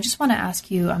fascinating. And I just want to ask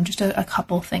you just a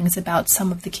couple things about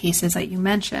some of the cases that you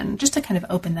mentioned, just to kind of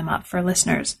open them up for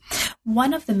listeners.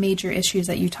 One of the major issues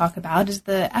that you talk about is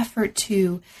the effort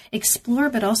to explore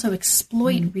but also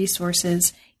exploit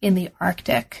resources in the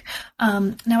Arctic.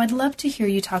 Now, I'd love to hear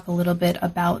you talk a little bit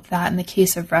about that in the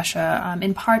case of Russia,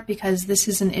 in part because this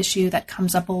is an issue that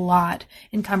comes up a lot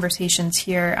in conversations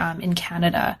here in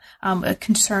Canada, a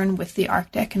concern with the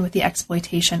Arctic and with the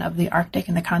exploitation of the Arctic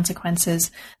and the consequences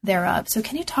thereof. So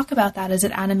can you talk about that as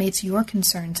it animates your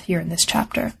concerns here in this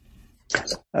chapter?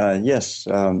 Yes.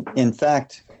 In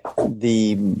fact,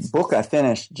 the book I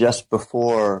finished just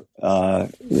before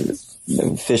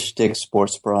Fish Sticks,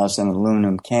 Sports Bras, and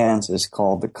Aluminum Cans is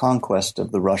called The Conquest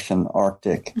of the Russian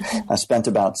Arctic. I spent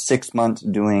about 6 months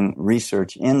doing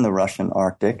research in the Russian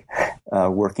Arctic,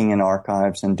 working in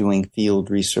archives and doing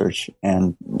field research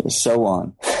and so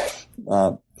on.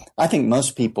 I think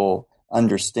most people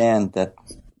understand that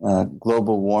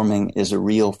global warming is a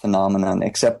real phenomenon,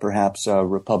 except perhaps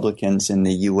Republicans in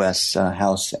the U.S.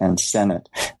 House and Senate.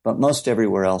 But most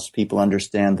everywhere else, people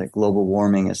understand that global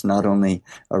warming is not only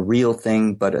a real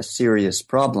thing, but a serious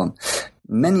problem.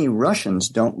 Many Russians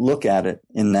don't look at it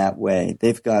in that way.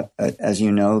 They've got, as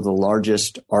you know, the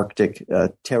largest Arctic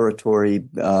territory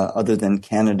other than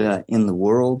Canada in the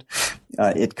world.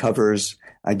 It covers,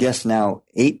 I guess, now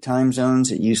 8 time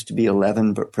zones. It used to be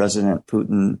 11, but President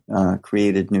Putin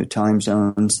created new time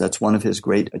zones. That's one of his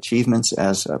great achievements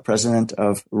as president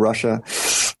of Russia.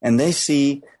 And they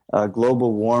see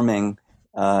global warming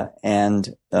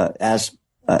and as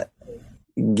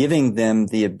giving them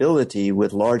the ability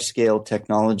with large-scale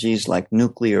technologies like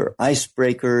nuclear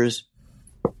icebreakers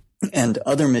and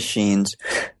other machines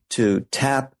to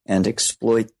tap and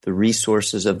exploit the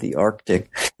resources of the Arctic,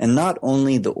 and not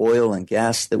only the oil and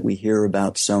gas that we hear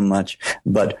about so much,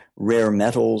 but rare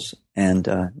metals and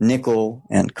nickel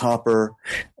and copper,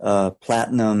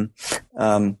 platinum.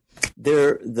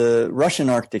 The Russian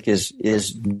Arctic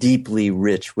is deeply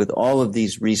rich with all of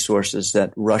these resources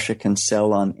that Russia can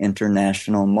sell on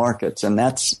international markets, and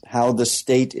that's how the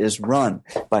state is run,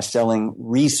 by selling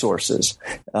resources.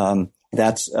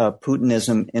 That's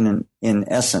Putinism in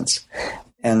essence.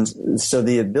 And so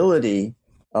the ability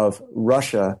of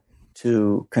Russia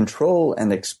to control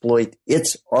and exploit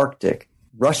its Arctic,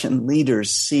 Russian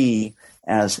leaders see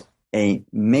as a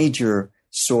major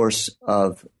source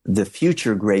of the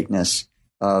future greatness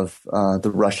of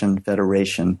the Russian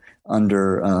Federation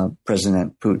under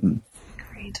President Putin.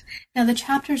 Great. Now, the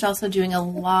chapter is also doing a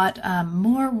lot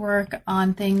more work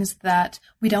on things that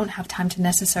we don't have time to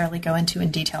necessarily go into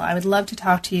in detail. I would love to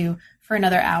talk to you for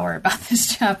another hour about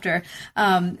this chapter,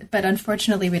 but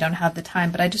unfortunately we don't have the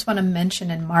time. But I just want to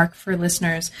mention and mark for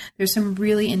listeners, there's some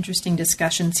really interesting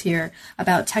discussions here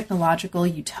about technological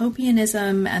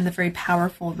utopianism and the very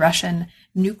powerful Russian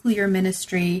nuclear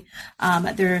ministry.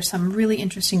 There are some really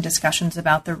interesting discussions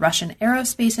about the Russian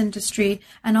aerospace industry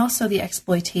and also the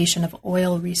exploitation of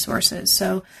oil resources.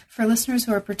 So for listeners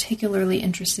who are particularly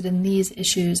interested in these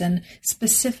issues and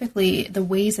specifically the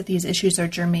ways that these issues are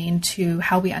germane to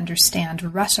how we understand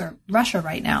Russia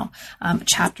right now,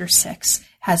 Chapter 6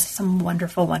 has some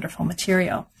wonderful, wonderful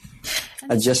material.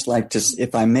 I'd just like to,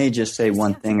 if I may just say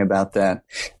one thing about that.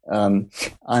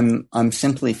 I'm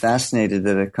simply fascinated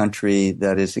that a country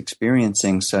that is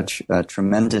experiencing such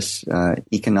tremendous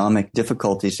economic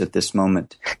difficulties at this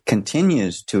moment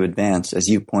continues to advance, as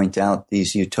you point out,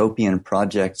 these utopian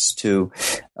projects to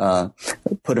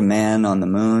put a man on the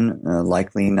moon,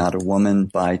 likely not a woman,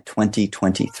 by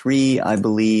 2023, I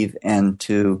believe, and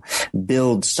to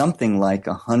build something like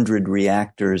 100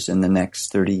 reactors in the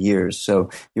next 30 years. So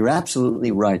you're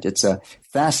absolutely right. It's a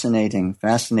fascinating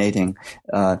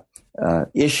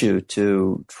issue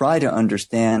to try to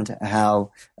understand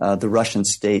how the Russian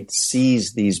state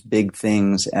sees these big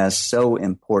things as so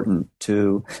important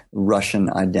to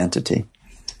Russian identity.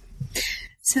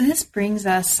 So this brings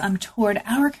us toward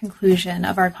our conclusion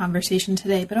of our conversation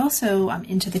today, but also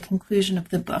into the conclusion of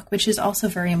the book, which is also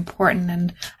very important,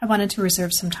 and I wanted to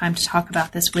reserve some time to talk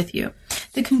about this with you.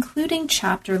 The concluding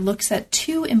chapter looks at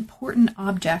 2 important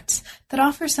objects that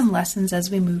offer some lessons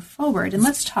as we move forward, and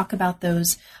let's talk about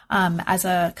those as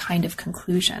a kind of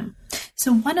conclusion.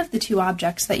 So one of the two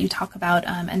objects that you talk about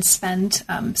and spend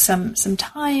some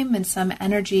time and some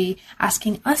energy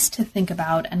asking us to think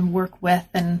about and work with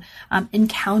and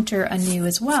encounter anew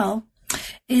as well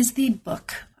is the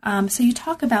book. So you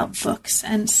talk about books,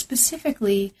 and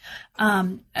specifically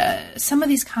some of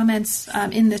these comments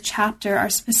in the chapter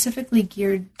are specifically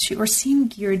geared to, or seem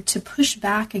geared to, push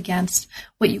back against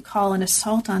what you call an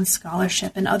assault on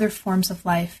scholarship and other forms of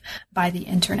life by the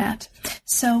internet.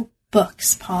 So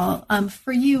books, Paul,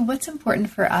 for you, what's important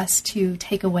for us to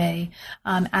take away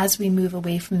as we move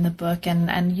away from the book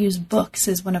and use books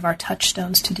as one of our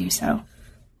touchstones to do so?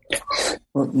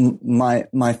 Well,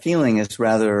 my feeling is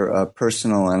rather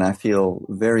personal, and I feel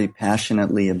very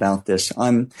passionately about this.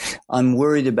 I'm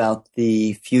worried about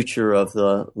the future of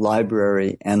the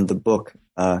library and the book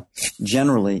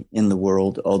generally in the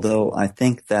world, although I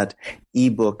think that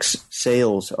ebooks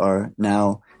sales are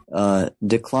now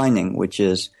declining, which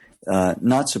is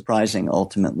not surprising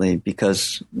ultimately,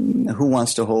 because who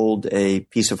wants to hold a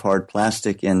piece of hard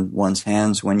plastic in one's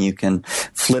hands when you can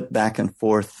flip back and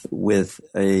forth with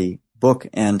a book?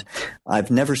 And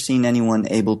I've never seen anyone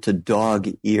able to dog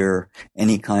ear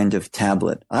any kind of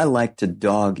tablet. I like to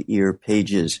dog ear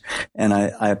pages, and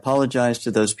I apologize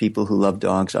to those people who love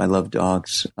dogs. I love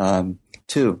dogs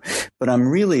too, but I'm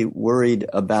really worried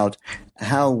about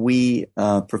how we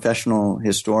professional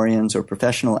historians or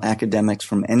professional academics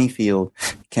from any field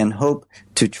can hope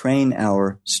to train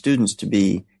our students to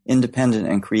be independent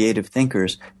and creative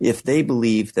thinkers if they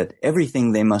believe that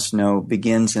everything they must know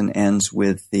begins and ends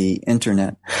with the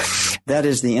internet. That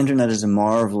is, the internet is a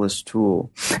marvelous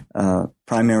tool.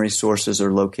 Primary sources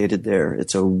are located there.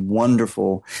 It's a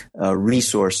wonderful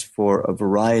resource for a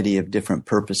variety of different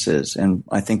purposes. And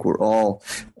I think we're all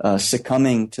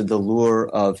succumbing to the lure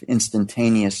of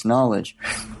instantaneous knowledge.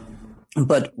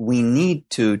 But we need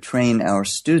to train our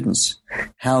students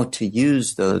how to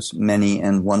use those many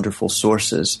and wonderful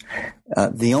sources.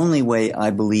 The only way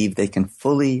I believe they can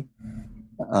fully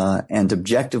and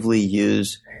objectively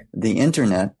use the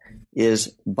internet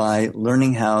is by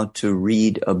learning how to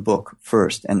read a book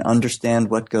first and understand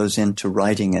what goes into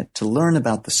writing it, to learn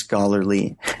about the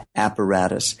scholarly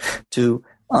apparatus, to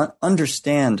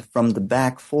understand from the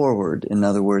back forward, in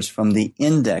other words, from the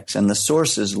index and the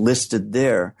sources listed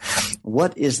there,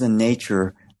 what is the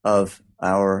nature of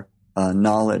our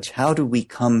knowledge? How do we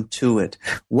come to it?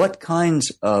 What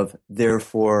kinds of,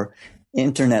 therefore,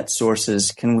 internet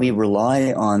sources can we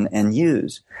rely on and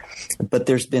use? But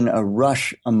there's been a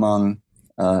rush among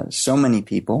so many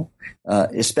people,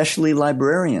 especially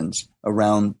librarians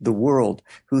around the world,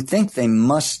 who think they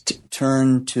must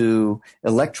turn to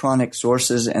electronic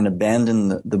sources and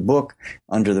abandon the book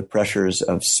under the pressures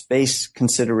of space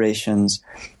considerations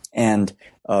and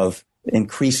of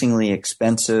increasingly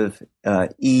expensive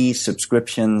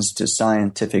e-subscriptions to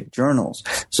scientific journals.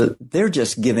 So they're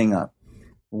just giving up.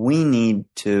 We need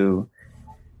to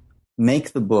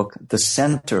make the book the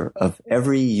center of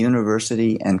every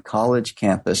university and college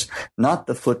campus, not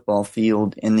the football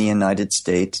field in the United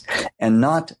States, and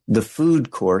not the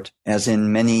food court, as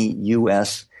in many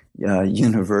U.S.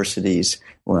 Universities.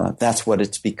 Well, that's what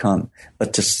it's become.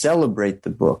 But to celebrate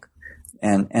the book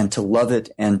and to love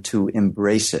it and to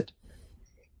embrace it.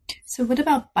 So what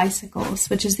about bicycles,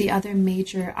 which is the other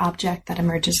major object that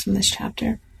emerges from this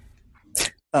chapter?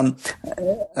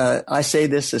 I say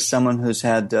this as someone who's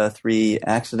had 3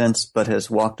 accidents, but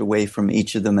has walked away from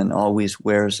each of them and always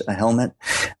wears a helmet.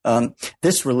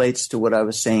 This relates to what I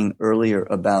was saying earlier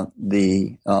about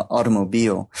the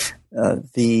automobile.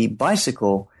 The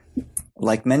bicycle,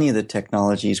 like many of the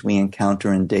technologies we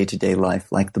encounter in day-to-day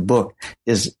life, like the book,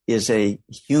 is a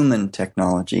human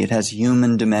technology. It has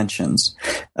human dimensions.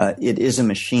 It is a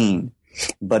machine,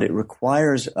 but it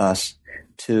requires us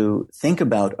to think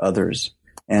about others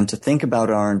and to think about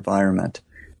our environment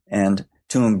and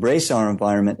to embrace our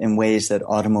environment in ways that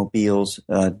automobiles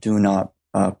do not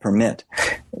permit.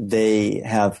 They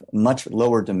have much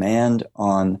lower demand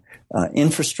on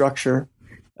infrastructure.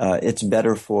 It's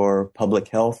better for public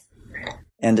health.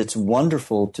 And it's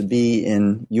wonderful to be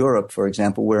in Europe, for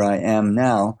example, where I am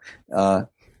now,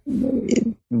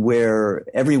 where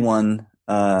everyone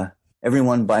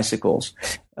bicycles,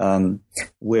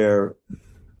 where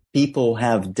people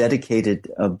have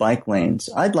dedicated bike lanes.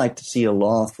 I'd like to see a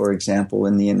law, for example,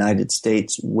 in the United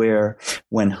States where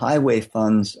when highway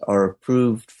funds are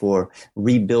approved for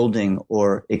rebuilding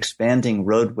or expanding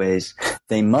roadways,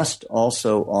 they must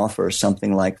also offer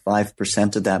something like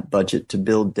 5% of that budget to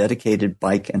build dedicated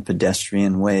bike and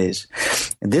pedestrian ways.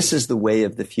 This is the way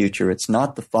of the future. It's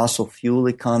not the fossil fuel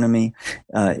economy.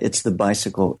 It's the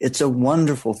bicycle. It's a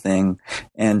wonderful thing.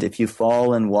 And if you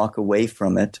fall and walk away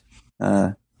from it,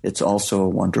 it's also a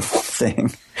wonderful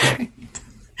thing.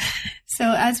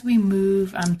 So as we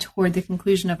move toward the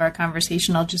conclusion of our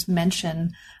conversation, I'll just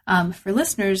mention for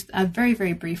listeners, very,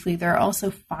 very briefly, there are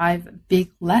also 5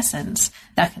 big lessons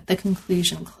that the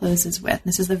conclusion closes with.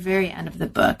 This is the very end of the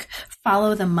book.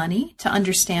 Follow the money to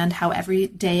understand how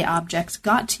everyday objects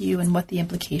got to you and what the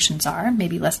implications are,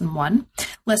 maybe lesson 1.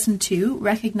 Lesson 2,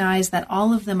 recognize that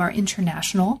all of them are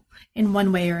international in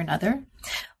one way or another.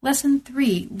 Lesson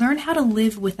 3, learn how to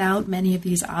live without many of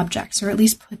these objects, or at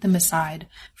least put them aside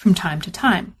from time to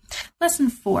time.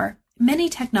 Lesson 4, many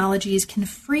technologies can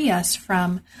free us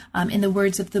from, in the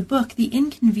words of the book, the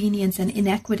inconvenience and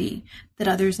inequity that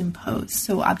others impose,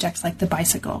 so objects like the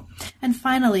bicycle. And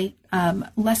finally,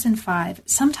 lesson 5,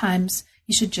 sometimes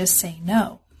you should just say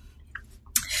no.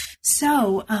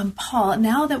 So, Paul,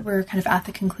 now that we're kind of at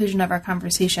the conclusion of our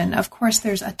conversation, of course,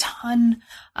 there's a ton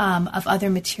of other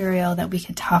material that we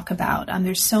could talk about.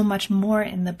 There's so much more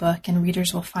in the book, and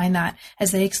readers will find that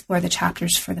as they explore the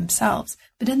chapters for themselves.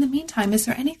 But in the meantime, is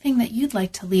there anything that you'd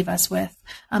like to leave us with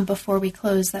before we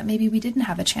close that maybe we didn't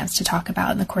have a chance to talk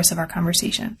about in the course of our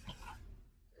conversation?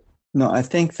 No, I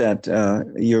think that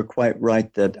you're quite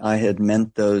right that I had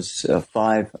meant those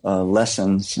 5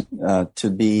 lessons to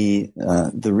be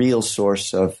the real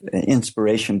source of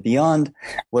inspiration beyond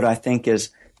what I think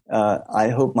is, I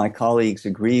hope my colleagues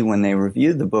agree when they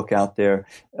review the book out there,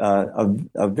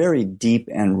 a very deep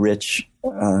and rich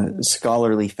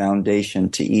scholarly foundation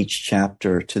to each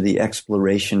chapter, to the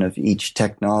exploration of each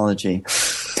technology.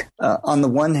 On the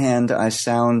one hand, I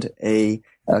sound a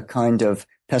kind of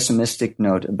pessimistic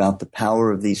note about the power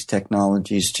of these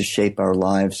technologies to shape our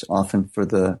lives, often for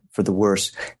the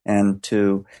worse, and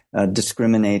to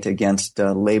discriminate against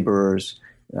laborers,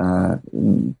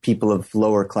 people of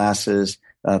lower classes,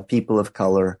 people of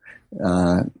color,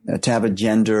 to have a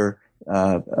gender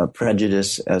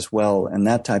prejudice as well, and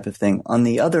that type of thing. On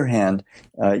the other hand,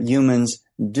 humans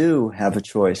do have a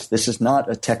choice. This is not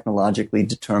a technologically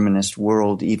determinist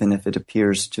world, even if it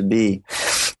appears to be.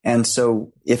 And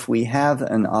so if we have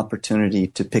an opportunity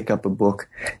to pick up a book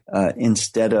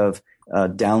instead of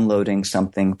downloading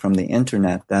something from the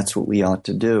internet, that's what we ought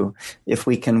to do. If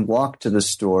we can walk to the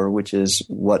store, which is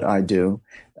what I do,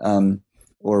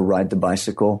 or ride the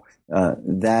bicycle,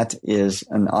 that is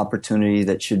an opportunity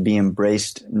that should be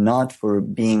embraced, not for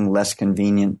being less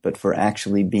convenient, but for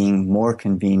actually being more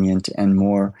convenient and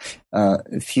more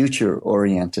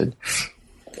future-oriented.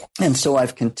 And so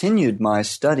I've continued my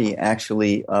study,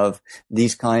 actually, of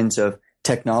these kinds of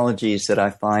technologies that I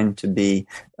find to be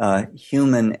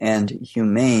human and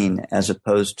humane, as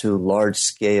opposed to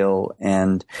large-scale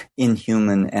and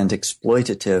inhuman and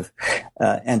exploitative,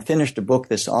 and finished a book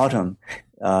this autumn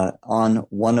on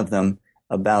one of them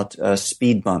about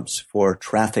speed bumps for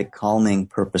traffic calming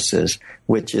purposes,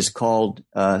 which is called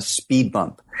Speed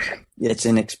Bump. It's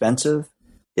inexpensive.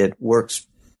 It works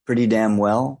pretty damn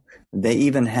well. They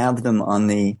even have them on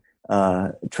the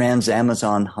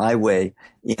Trans-Amazon Highway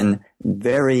in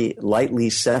very lightly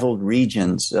settled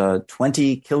regions.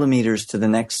 20 kilometers to the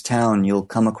next town, you'll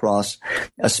come across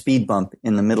a speed bump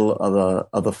in the middle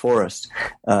of a forest.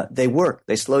 They work.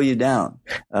 They slow you down.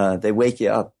 They wake you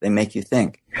up. They make you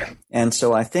think. And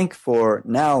so I think for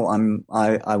now,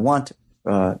 I want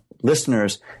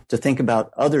listeners to think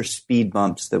about other speed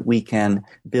bumps that we can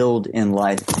build in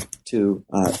life to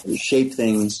shape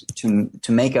things, to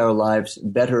make our lives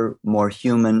better, more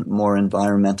human, more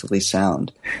environmentally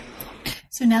sound.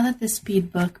 So now that the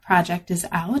Speed Book project is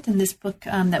out, and this book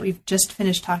that we've just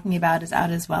finished talking about is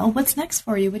out as well, what's next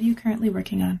for you? What are you currently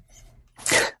working on?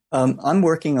 I'm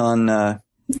working on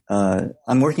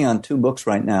 2 books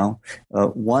right now.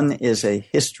 One is a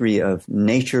history of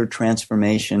nature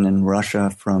transformation in Russia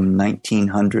from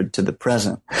 1900 to the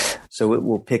present. So it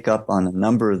will pick up on a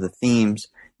number of the themes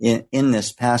in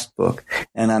this past book.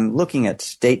 And I'm looking at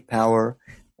state power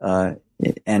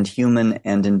and human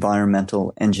and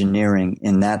environmental engineering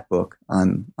in that book.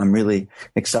 I'm really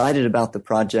excited about the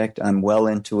project. I'm well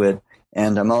into it.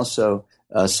 And I'm also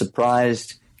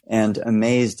surprised and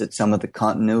amazed at some of the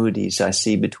continuities I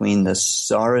see between the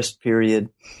Tsarist period,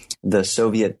 the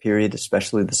Soviet period,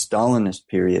 especially the Stalinist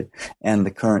period, and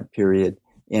the current period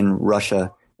in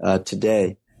Russia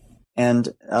today. And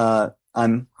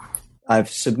I've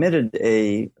submitted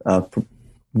a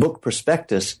book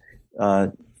prospectus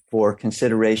for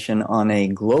consideration on a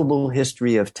global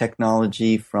history of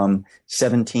technology from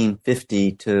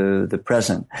 1750 to the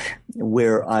present,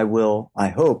 where I will, I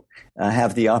hope,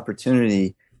 have the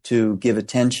opportunity to give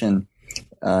attention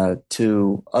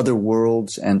to other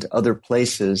worlds and other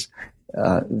places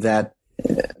that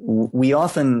we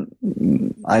often,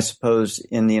 I suppose,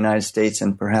 in the United States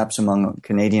and perhaps among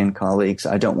Canadian colleagues,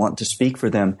 I don't want to speak for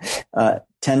them,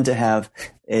 tend to have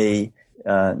a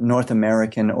North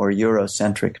American or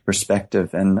Eurocentric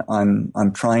perspective, and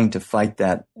I'm trying to fight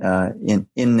that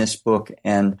in this book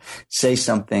and say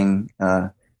something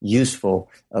useful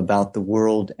about the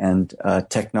world and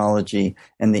technology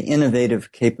and the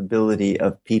innovative capability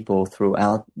of people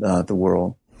throughout the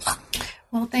world.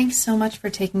 Well, thanks so much for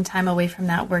taking time away from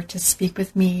that work to speak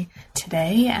with me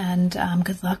today, and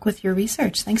good luck with your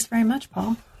research. Thanks very much,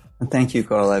 Paul. Thank you,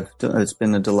 Carl. It's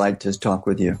been a delight to talk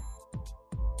with you.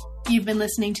 You've been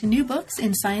listening to New Books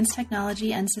in Science,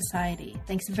 Technology, and Society.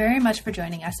 Thanks very much for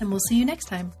joining us, and we'll see you next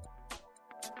time.